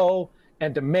to go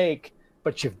and to make,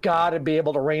 but you've got to be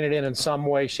able to rein it in some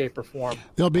way, shape, or form.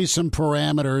 There'll be some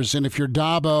parameters, and if you're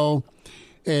Dabo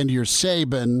and you're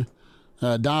Saban,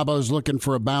 Dabo's looking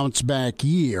for a bounce-back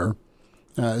year.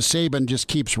 Saban just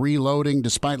keeps reloading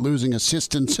despite losing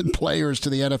assistants and players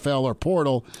to the NFL or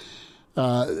portal.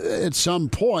 At some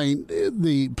point,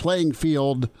 the playing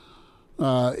field,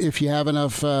 if you have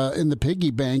enough in the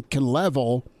piggy bank, can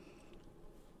level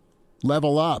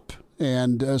up,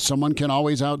 and someone can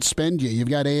always outspend you. You've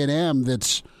got A&M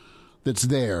that's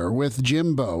there with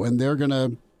Jimbo, and they're going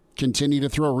to continue to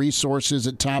throw resources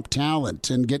at top talent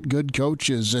and get good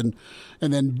coaches, and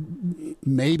then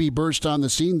maybe burst on the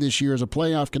scene this year as a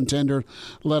playoff contender,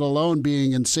 let alone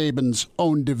being in Saban's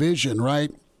own division,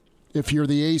 right? If you're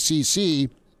the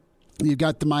ACC, you've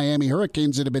got the Miami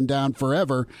Hurricanes that have been down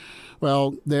forever.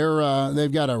 Well,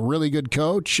 they've got a really good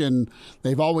coach, and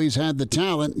they've always had the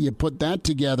talent. You put that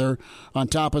together on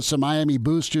top of some Miami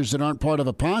boosters that aren't part of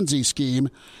a Ponzi scheme,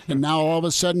 and now all of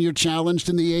a sudden you're challenged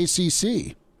in the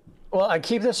ACC. Well, I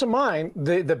keep this in mind.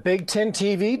 The Big Ten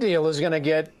TV deal is going to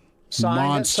get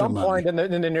signed at some point in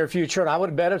the near future, and I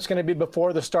would bet it's going to be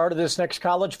before the start of this next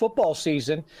college football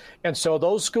season. And so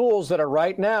those schools that are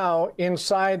right now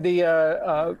inside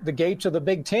the gates of the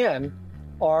Big Ten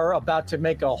are about to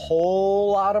make a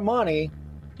whole lot of money,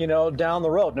 down the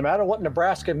road. No matter what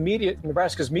Nebraska's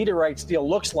media rights deal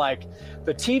looks like,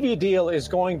 the TV deal is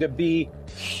going to be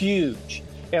huge.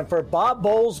 And for Bob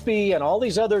Bowlesby and all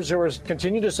these others who are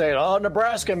continue to say, "Oh,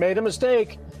 Nebraska made a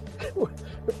mistake,"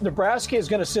 Nebraska is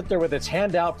going to sit there with its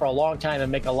hand out for a long time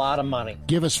and make a lot of money.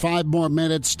 Give us 5 more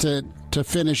minutes to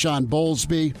finish on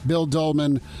Bowlesby. Bill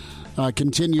Dolman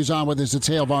continues on with us at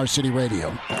Hail Varsity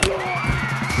Radio.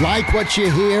 Like what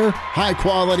you hear,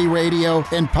 high-quality radio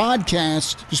and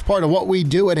podcast, just part of what we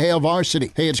do at Hail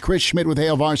Varsity. Hey, it's Chris Schmidt with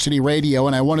Hail Varsity Radio,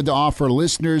 and I wanted to offer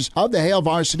listeners of the Hail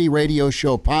Varsity Radio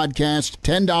Show podcast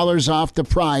 $10 off the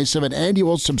price of an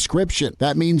annual subscription.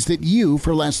 That means that you,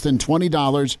 for less than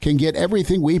 $20, can get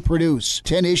everything we produce,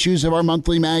 10 issues of our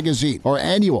monthly magazine, our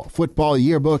annual football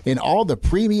yearbook, and all the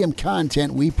premium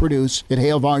content we produce at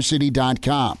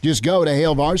HailVarsity.com. Just go to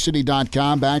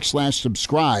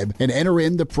HailVarsity.com/subscribe and enter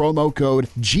in the promo code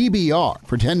GBR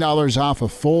for $10 off a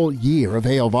full year of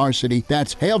Hail Varsity.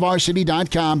 That's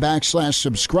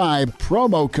HailVarsity.com/subscribe,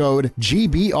 promo code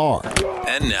GBR.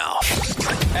 And now,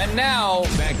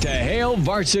 back to Hail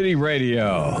Varsity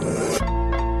Radio.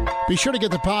 Be sure to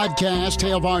get the podcast,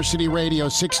 Hail Varsity Radio,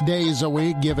 6 days a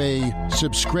week. Give a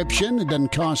subscription. It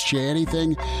doesn't cost you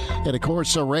anything. And, of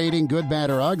course, a rating, good, bad,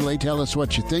 or ugly. Tell us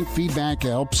what you think. Feedback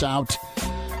helps out.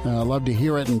 Love to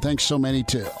hear it, and thanks so many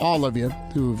to all of you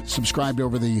who've subscribed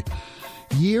over the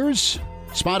years.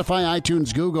 Spotify,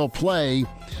 iTunes, Google Play,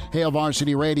 Hail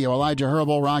Varsity Radio. Elijah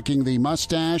Herbal rocking the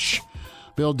mustache.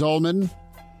 Bill Dolman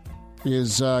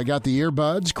is got the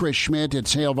earbuds. Chris Schmidt,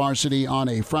 it's Hail Varsity on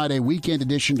a Friday weekend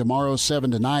edition tomorrow,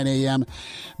 7 to 9 a.m.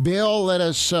 Bill, let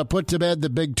us put to bed the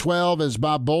Big 12 as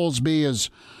Bob Bowlesby is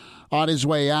on his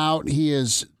way out. He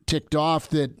is ticked off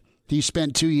that he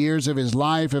spent 2 years of his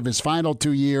life, of his final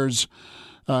 2 years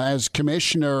as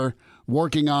commissioner,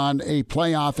 working on a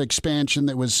playoff expansion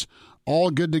that was all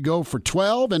good to go for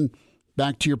 12. And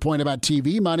back to your point about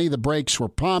TV money, the brakes were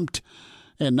pumped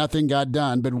and nothing got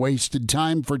done, but wasted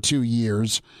time for 2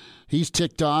 years. He's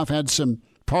ticked off, had some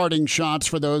parting shots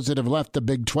for those that have left the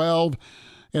Big 12,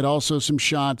 and also some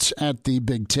shots at the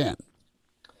Big 10.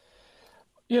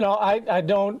 I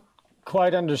don't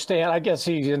quite understand. I guess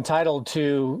he's entitled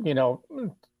to,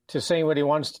 to say what he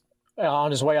wants on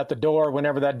his way out the door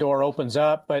whenever that door opens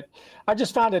up. But I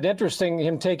just found it interesting,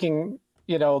 him taking,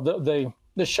 the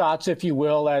shots, if you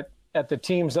will, at the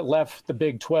teams that left the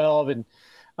Big 12 and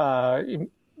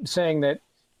saying that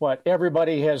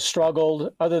everybody has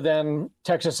struggled other than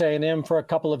Texas A&M for a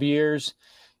couple of years.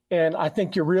 And I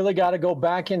think you really got to go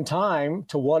back in time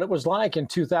to what it was like in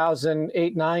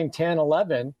 2008, 9, 10,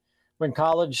 11, when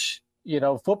college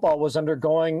football was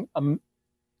undergoing, an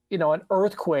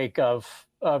earthquake of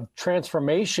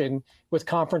transformation with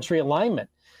conference realignment.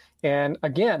 And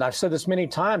again, I've said this many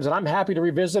times, and I'm happy to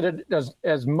revisit it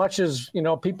as much as,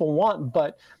 people want,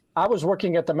 but I was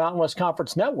working at the Mountain West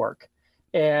Conference Network,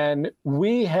 and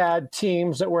we had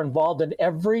teams that were involved in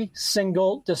every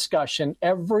single discussion,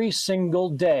 every single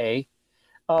day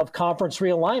of conference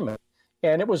realignment.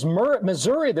 And it was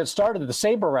Missouri that started the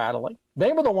saber rattling.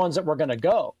 They were the ones that were going to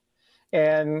go.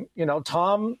 And,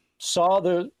 Tom saw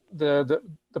the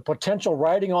potential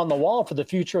writing on the wall for the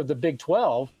future of the Big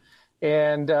 12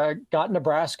 and got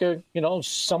Nebraska,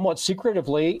 somewhat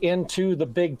secretively into the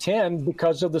Big 10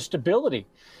 because of the stability.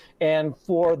 And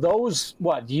for those,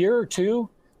 year or two,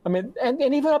 and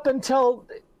even up until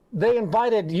they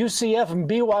invited UCF and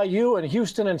BYU and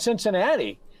Houston and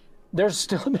Cincinnati, there's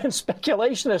still been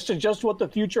speculation as to just what the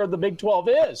future of the Big 12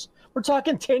 is. We're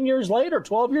talking 10 years later,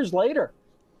 12 years later.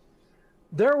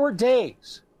 There were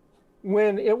days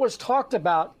when it was talked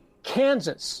about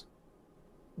Kansas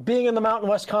being in the Mountain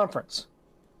West Conference.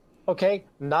 Okay,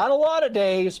 not a lot of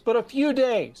days, but a few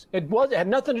days. It had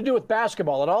nothing to do with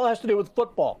basketball. It all has to do with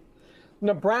football.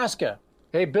 Nebraska,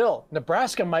 hey, Bill,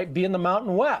 Nebraska might be in the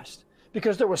Mountain West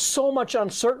because there was so much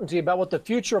uncertainty about what the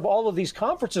future of all of these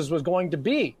conferences was going to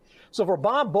be. So for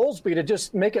Bob Bowlesby to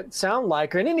just make it sound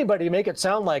like, or anybody to make it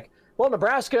sound like, well,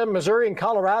 Nebraska, Missouri, and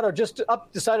Colorado just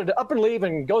decided to up and leave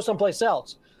and go someplace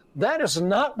else. That is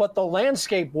not what the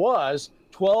landscape was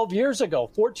 12 years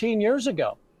ago, 14 years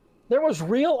ago. There was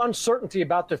real uncertainty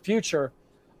about the future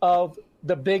of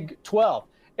the Big 12.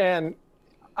 And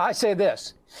I say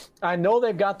this, I know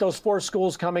they've got those 4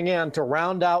 schools coming in to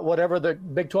round out whatever the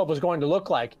Big 12 was going to look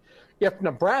like. If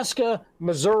Nebraska,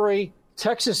 Missouri,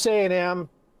 Texas A&M,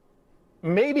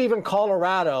 maybe even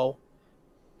Colorado,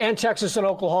 and Texas and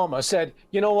Oklahoma said,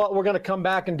 you know what, we're going to come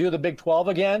back and do the Big 12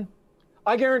 again,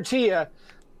 I guarantee you,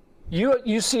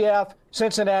 UCF,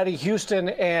 Cincinnati, Houston,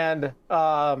 and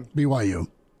BYU,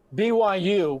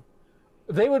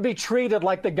 they would be treated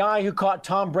like the guy who caught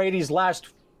Tom Brady's last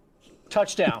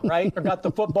touchdown, right? Or got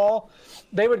the football.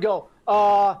 They would go,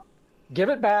 give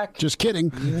it back. Just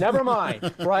kidding. Never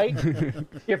mind, right?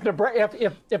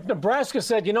 If Nebraska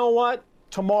said, you know what,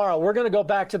 tomorrow we're going to go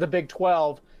back to the Big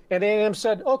 12, and A&M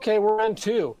said, okay, we're in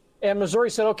too. And Missouri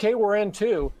said, okay, we're in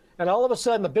too. And all of a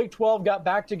sudden the Big 12 got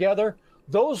back together.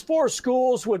 Those 4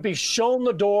 schools would be shown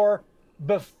the door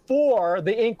before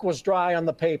the ink was dry on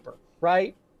the paper,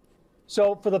 right?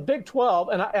 So for the Big 12,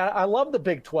 and I love the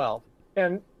Big 12,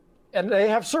 and they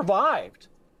have survived,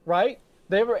 right?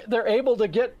 They're able to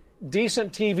get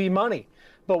decent TV money.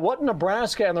 But what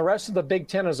Nebraska and the rest of the Big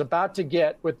Ten is about to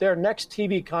get with their next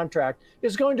TV contract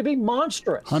is going to be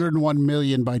monstrous. $101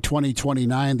 million by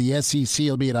 2029. The SEC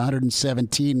will be at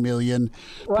 $117 million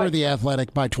for the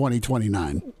Athletic by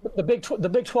 2029. The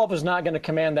Big 12 is not going to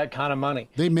command that kind of money.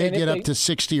 They may get up to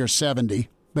 60 or 70,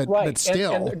 but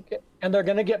still. And they're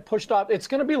going to get pushed off. It's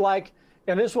going to be like,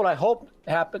 and this is what I hope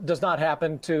does not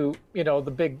happen to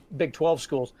the Big 12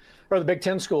 schools or the Big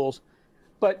 10 schools,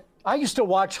 but I used to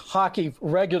watch hockey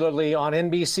regularly on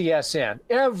NBCSN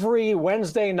every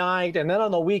Wednesday night, and then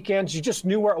on the weekends, you just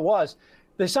knew where it was.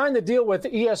 They signed the deal with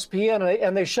ESPN,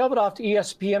 and they shove it off to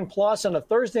ESPN Plus on a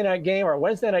Thursday night game or a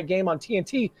Wednesday night game on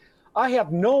TNT. I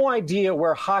have no idea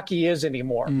where hockey is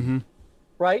anymore,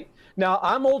 right? Now,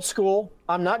 I'm old school.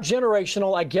 I'm not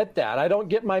generational. I get that. I don't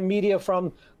get my media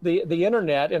from the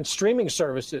internet and streaming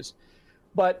services.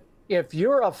 But if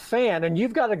you're a fan and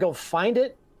you've got to go find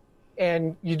it,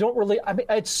 and you don't really,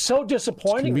 it's so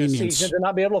disappointing this season to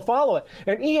not be able to follow it.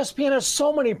 And ESPN has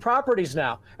so many properties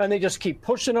now, and they just keep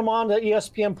pushing them on to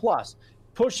ESPN Plus,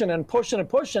 pushing and pushing and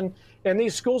pushing. And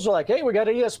these schools are like, hey, we got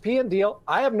an ESPN deal.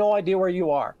 I have no idea where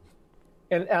you are.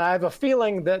 And I have a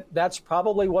feeling that that's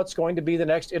probably what's going to be the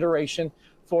next iteration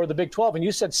for the Big 12. And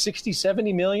you said 60,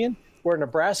 70 million, where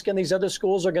Nebraska and these other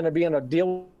schools are going to be in a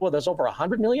deal with us over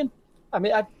 100 million? I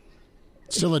mean,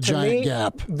 still a giant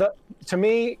gap. To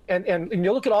me, and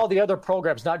you look at all the other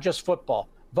programs, not just football,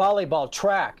 volleyball,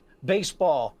 track,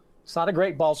 baseball. It's not a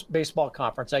great baseball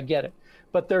conference, I get it.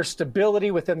 But there's stability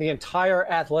within the entire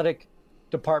athletic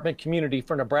department community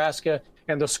for Nebraska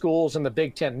and the schools in the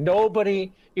Big Ten.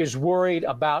 Nobody is worried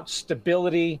about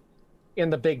stability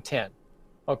in the Big Ten,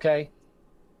 okay?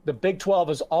 The Big 12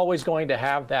 is always going to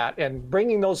have that. And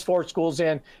bringing those 4 schools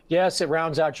in, yes, it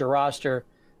rounds out your roster,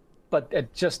 but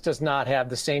it just does not have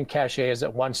the same cachet as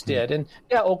it once did. And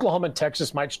yeah, Oklahoma and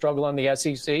Texas might struggle in the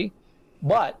SEC,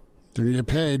 but they're going to get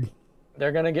paid.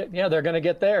 They're going to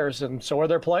get theirs, and so are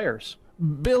their players.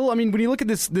 Bill, I mean, when you look at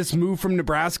this move from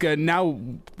Nebraska now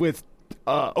with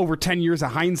over 10 years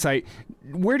of hindsight,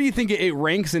 where do you think it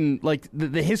ranks in like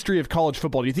the history of college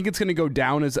football? Do you think it's going to go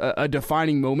down as a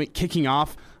defining moment, kicking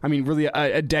off, I mean, really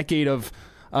a decade of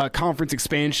conference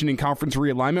expansion and conference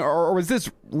realignment, or was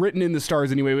this written in the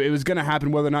stars anyway? It was going to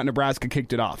happen whether or not Nebraska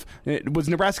kicked it off. Was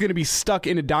Nebraska going to be stuck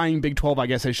in a dying Big 12, I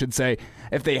guess I should say,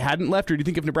 if they hadn't left? Or do you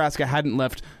think if Nebraska hadn't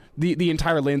left, the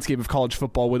entire landscape of college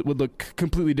football would look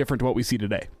completely different to what we see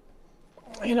today?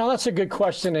 That's a good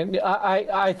question. And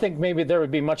I think maybe there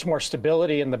would be much more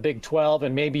stability in the Big 12,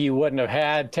 and maybe you wouldn't have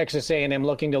had Texas A&M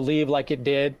looking to leave like it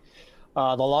did. The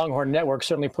Longhorn Network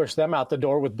certainly pushed them out the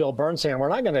door with Bill Burns saying, we're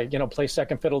not going to, play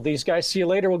second fiddle to these guys. See you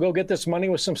later. We'll go get this money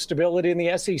with some stability in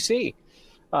the SEC.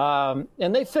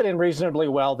 And they fit in reasonably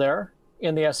well there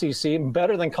in the SEC,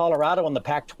 better than Colorado in the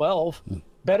Pac-12,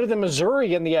 better than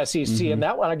Missouri in the SEC. And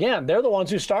that one, again, they're the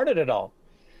ones who started it all.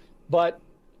 But,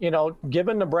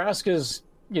 given Nebraska's,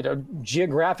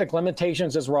 geographic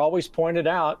limitations, as we're always pointed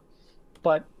out,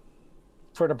 but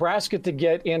for Nebraska to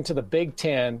get into the Big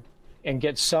Ten and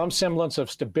get some semblance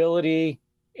of stability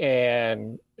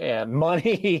and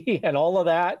money and all of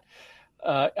that,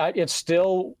 it's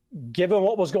still, given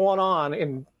what was going on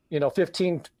in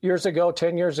 15 years ago,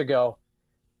 10 years ago,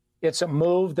 it's a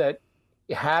move that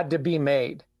had to be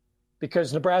made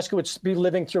because Nebraska would be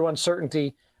living through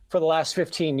uncertainty for the last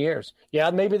 15 years. Yeah,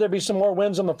 maybe there'd be some more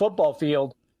wins on the football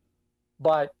field,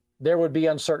 but there would be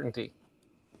uncertainty.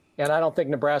 And I don't think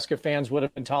Nebraska fans would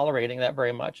have been tolerating that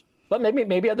very much. But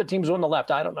maybe other teams wouldn't have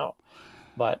left. I don't know.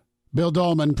 But Bill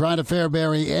Dolman, Brian of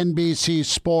Fairbury, NBC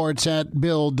Sports at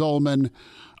Bill Dolman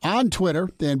on Twitter.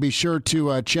 And be sure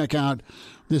to check out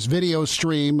this video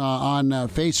stream on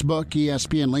Facebook,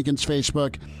 ESPN Lincoln's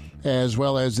Facebook, as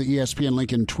well as the ESPN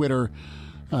Lincoln Twitter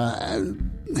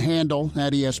handle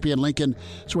at ESPN Lincoln.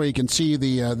 It's where you can see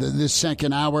this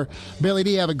second hour. Billy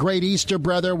D, have a great Easter,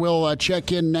 brother. We'll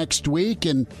check in next week,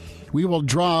 and we will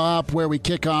draw up where we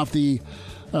kick off the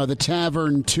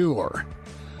Tavern Tour.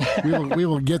 We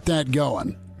will get that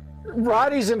going.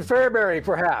 Roddy's in Fairbury,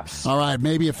 perhaps. All right,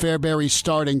 maybe a Fairbury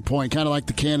starting point, kind of like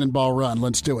the Cannonball Run.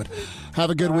 Let's do it. Have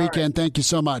a good weekend. Right. Thank you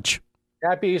so much.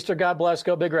 Happy Easter. God bless.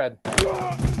 Go Big Red.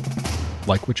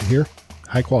 Like what you hear?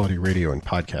 High-quality radio and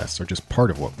podcasts are just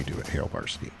part of what we do at Hail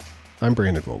Varsity. I'm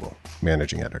Brandon Vogel,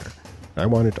 managing editor. And I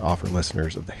wanted to offer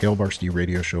listeners of the Hail Varsity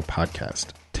Radio Show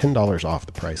podcast $10 off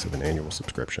the price of an annual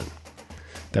subscription.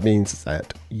 That means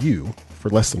that you, for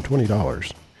less than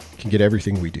 $20, can get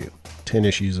everything we do. 10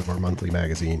 issues of our monthly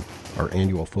magazine, our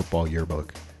annual football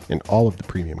yearbook, and all of the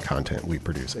premium content we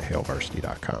produce at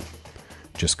hailvarsity.com.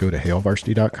 Just go to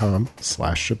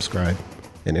hailvarsity.com/subscribe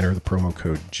and enter the promo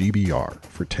code GBR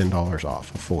for $10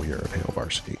 off a full year of Hail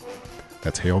Varsity.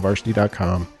 That's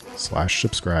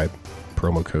hailvarsity.com/subscribe,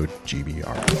 promo code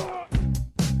GBR.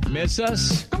 Miss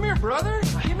us? Come here, brother.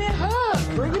 Give me a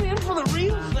hug. Bring it in for the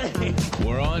real thing.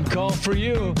 We're on call for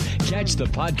you. Catch the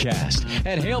podcast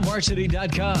at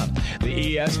hailvarsity.com,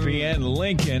 the ESPN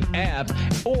Lincoln app,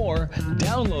 or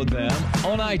download them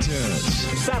on iTunes.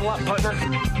 Saddle up, partner.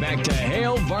 Back to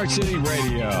Hail Varsity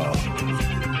Radio.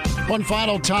 One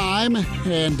final time,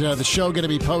 and the show going to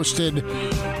be posted,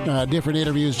 different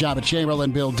interviews, Jabba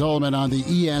Chamberlain, Bill Dolman on the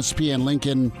ESPN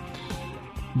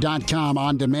Lincoln.com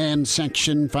on-demand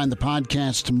section. Find the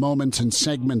podcast moments and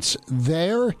segments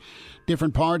there.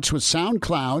 Different parts with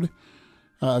SoundCloud,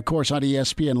 of course, on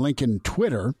ESPN Lincoln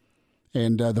Twitter.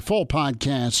 And the full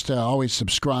podcast, always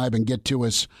subscribe and get to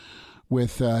us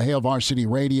with Hail Varsity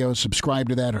Radio. Subscribe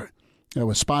to that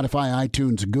with Spotify,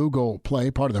 iTunes, Google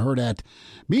Play, part of the Hurrdat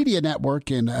Media Network,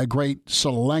 and a great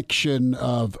selection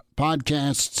of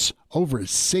podcasts, over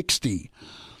 60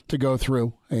 to go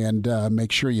through, and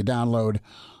make sure you download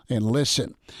and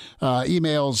listen.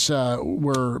 Emails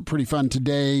were pretty fun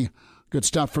today. Good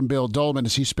stuff from Bill Dolman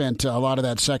as he spent a lot of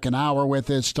that second hour with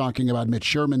us talking about Mitch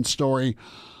Sherman's story,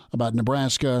 about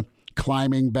Nebraska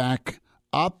climbing back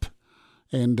up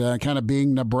and kind of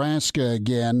being Nebraska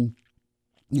again.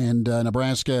 And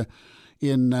Nebraska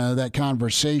in that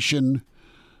conversation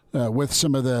with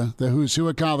some of the who's who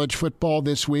of college football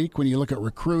this week. When you look at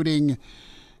recruiting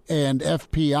and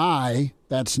FPI,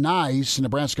 that's nice.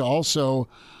 Nebraska also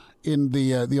in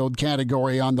the old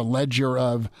category on the ledger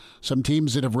of some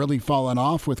teams that have really fallen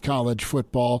off with college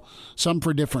football, some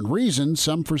for different reasons,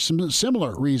 some for some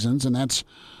similar reasons, and that's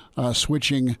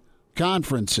switching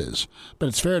conferences. But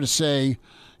it's fair to say,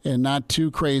 and not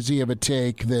too crazy of a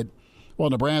take, that well,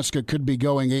 Nebraska could be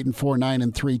going 8-4,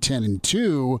 9-3,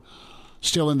 10-2,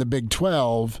 still in the Big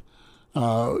 12.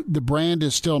 The brand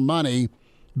is still money,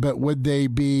 but would they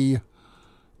be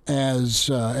as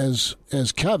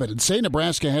coveted? Say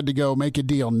Nebraska had to go make a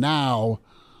deal now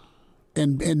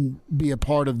and be a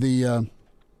part of the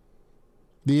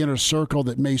inner circle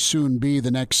that may soon be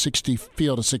the next 60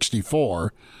 field of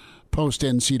 64 post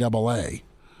NCAA.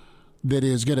 That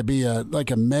is going to be like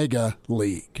a mega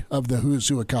league of the who's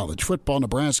who of college football.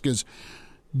 Nebraska's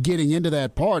getting into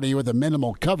that party with a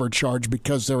minimal cover charge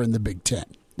because they're in the Big Ten.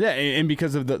 Yeah, and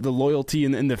because of the loyalty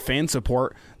and the fan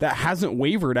support that hasn't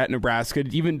wavered at Nebraska,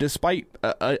 even despite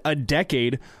a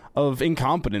decade of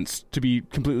incompetence, to be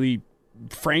completely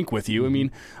frank with you. I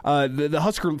mean, the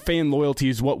Husker fan loyalty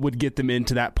is what would get them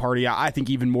into that party, I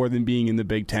think, even more than being in the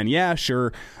Big Ten. Yeah,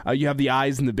 sure, you have the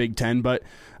eyes in the Big Ten, but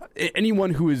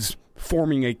anyone who is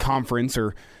forming a conference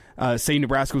or say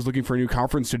Nebraska was looking for a new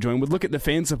conference to join would look at the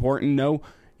fan support and know,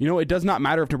 it does not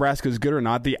matter if Nebraska is good or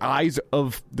not. The eyes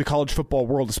of the college football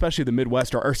world, especially the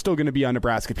Midwest, are still going to be on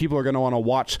Nebraska. People are going to want to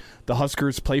watch the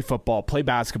Huskers play football, play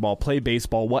basketball, play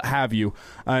baseball, what have you,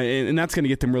 and that's going to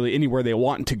get them really anywhere they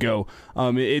want to go.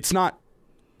 It's not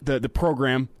the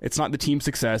program, it's not the team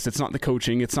success, it's not the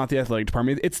coaching, it's not the athletic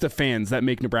department, it's the fans that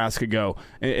make Nebraska go,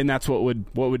 and that's what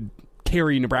would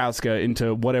carry Nebraska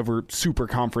into whatever super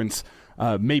conference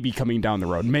may be coming down the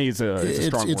road. May is a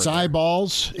strong word. It's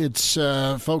eyeballs. It's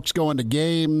folks going to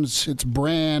games. It's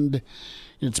brand.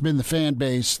 It's been the fan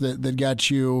base that got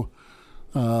you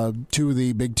to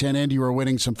the Big Ten, and you were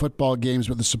winning some football games,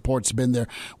 but the support's been there.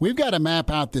 We've got to map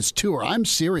out this tour. I'm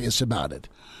serious about it.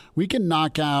 We can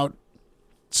knock out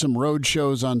some road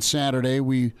shows on Saturday.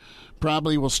 We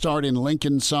probably will start in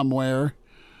Lincoln somewhere.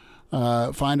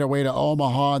 Find our way to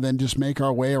Omaha, then just make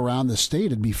our way around the state.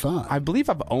 It'd be fun. I believe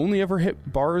I've only ever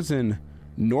hit bars in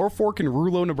Norfolk and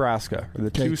Rulo, Nebraska, are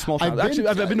the two small towns.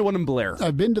 I've been to one in Blair.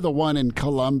 I've been to the one in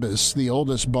Columbus, the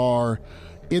oldest bar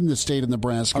in the state of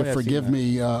Nebraska. Forgive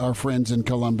me, our friends in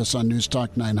Columbus on News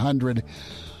Talk 900,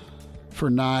 for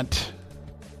not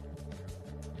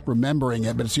remembering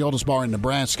it, but it's the oldest bar in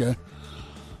Nebraska.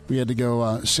 We had to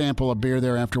go sample a beer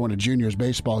there after one of Junior's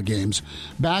baseball games.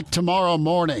 Back tomorrow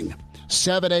morning,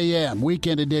 7 a.m.,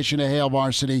 weekend edition of Hail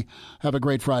Varsity. Have a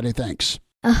great Friday. Thanks.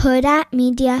 A Huda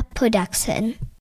Media Production.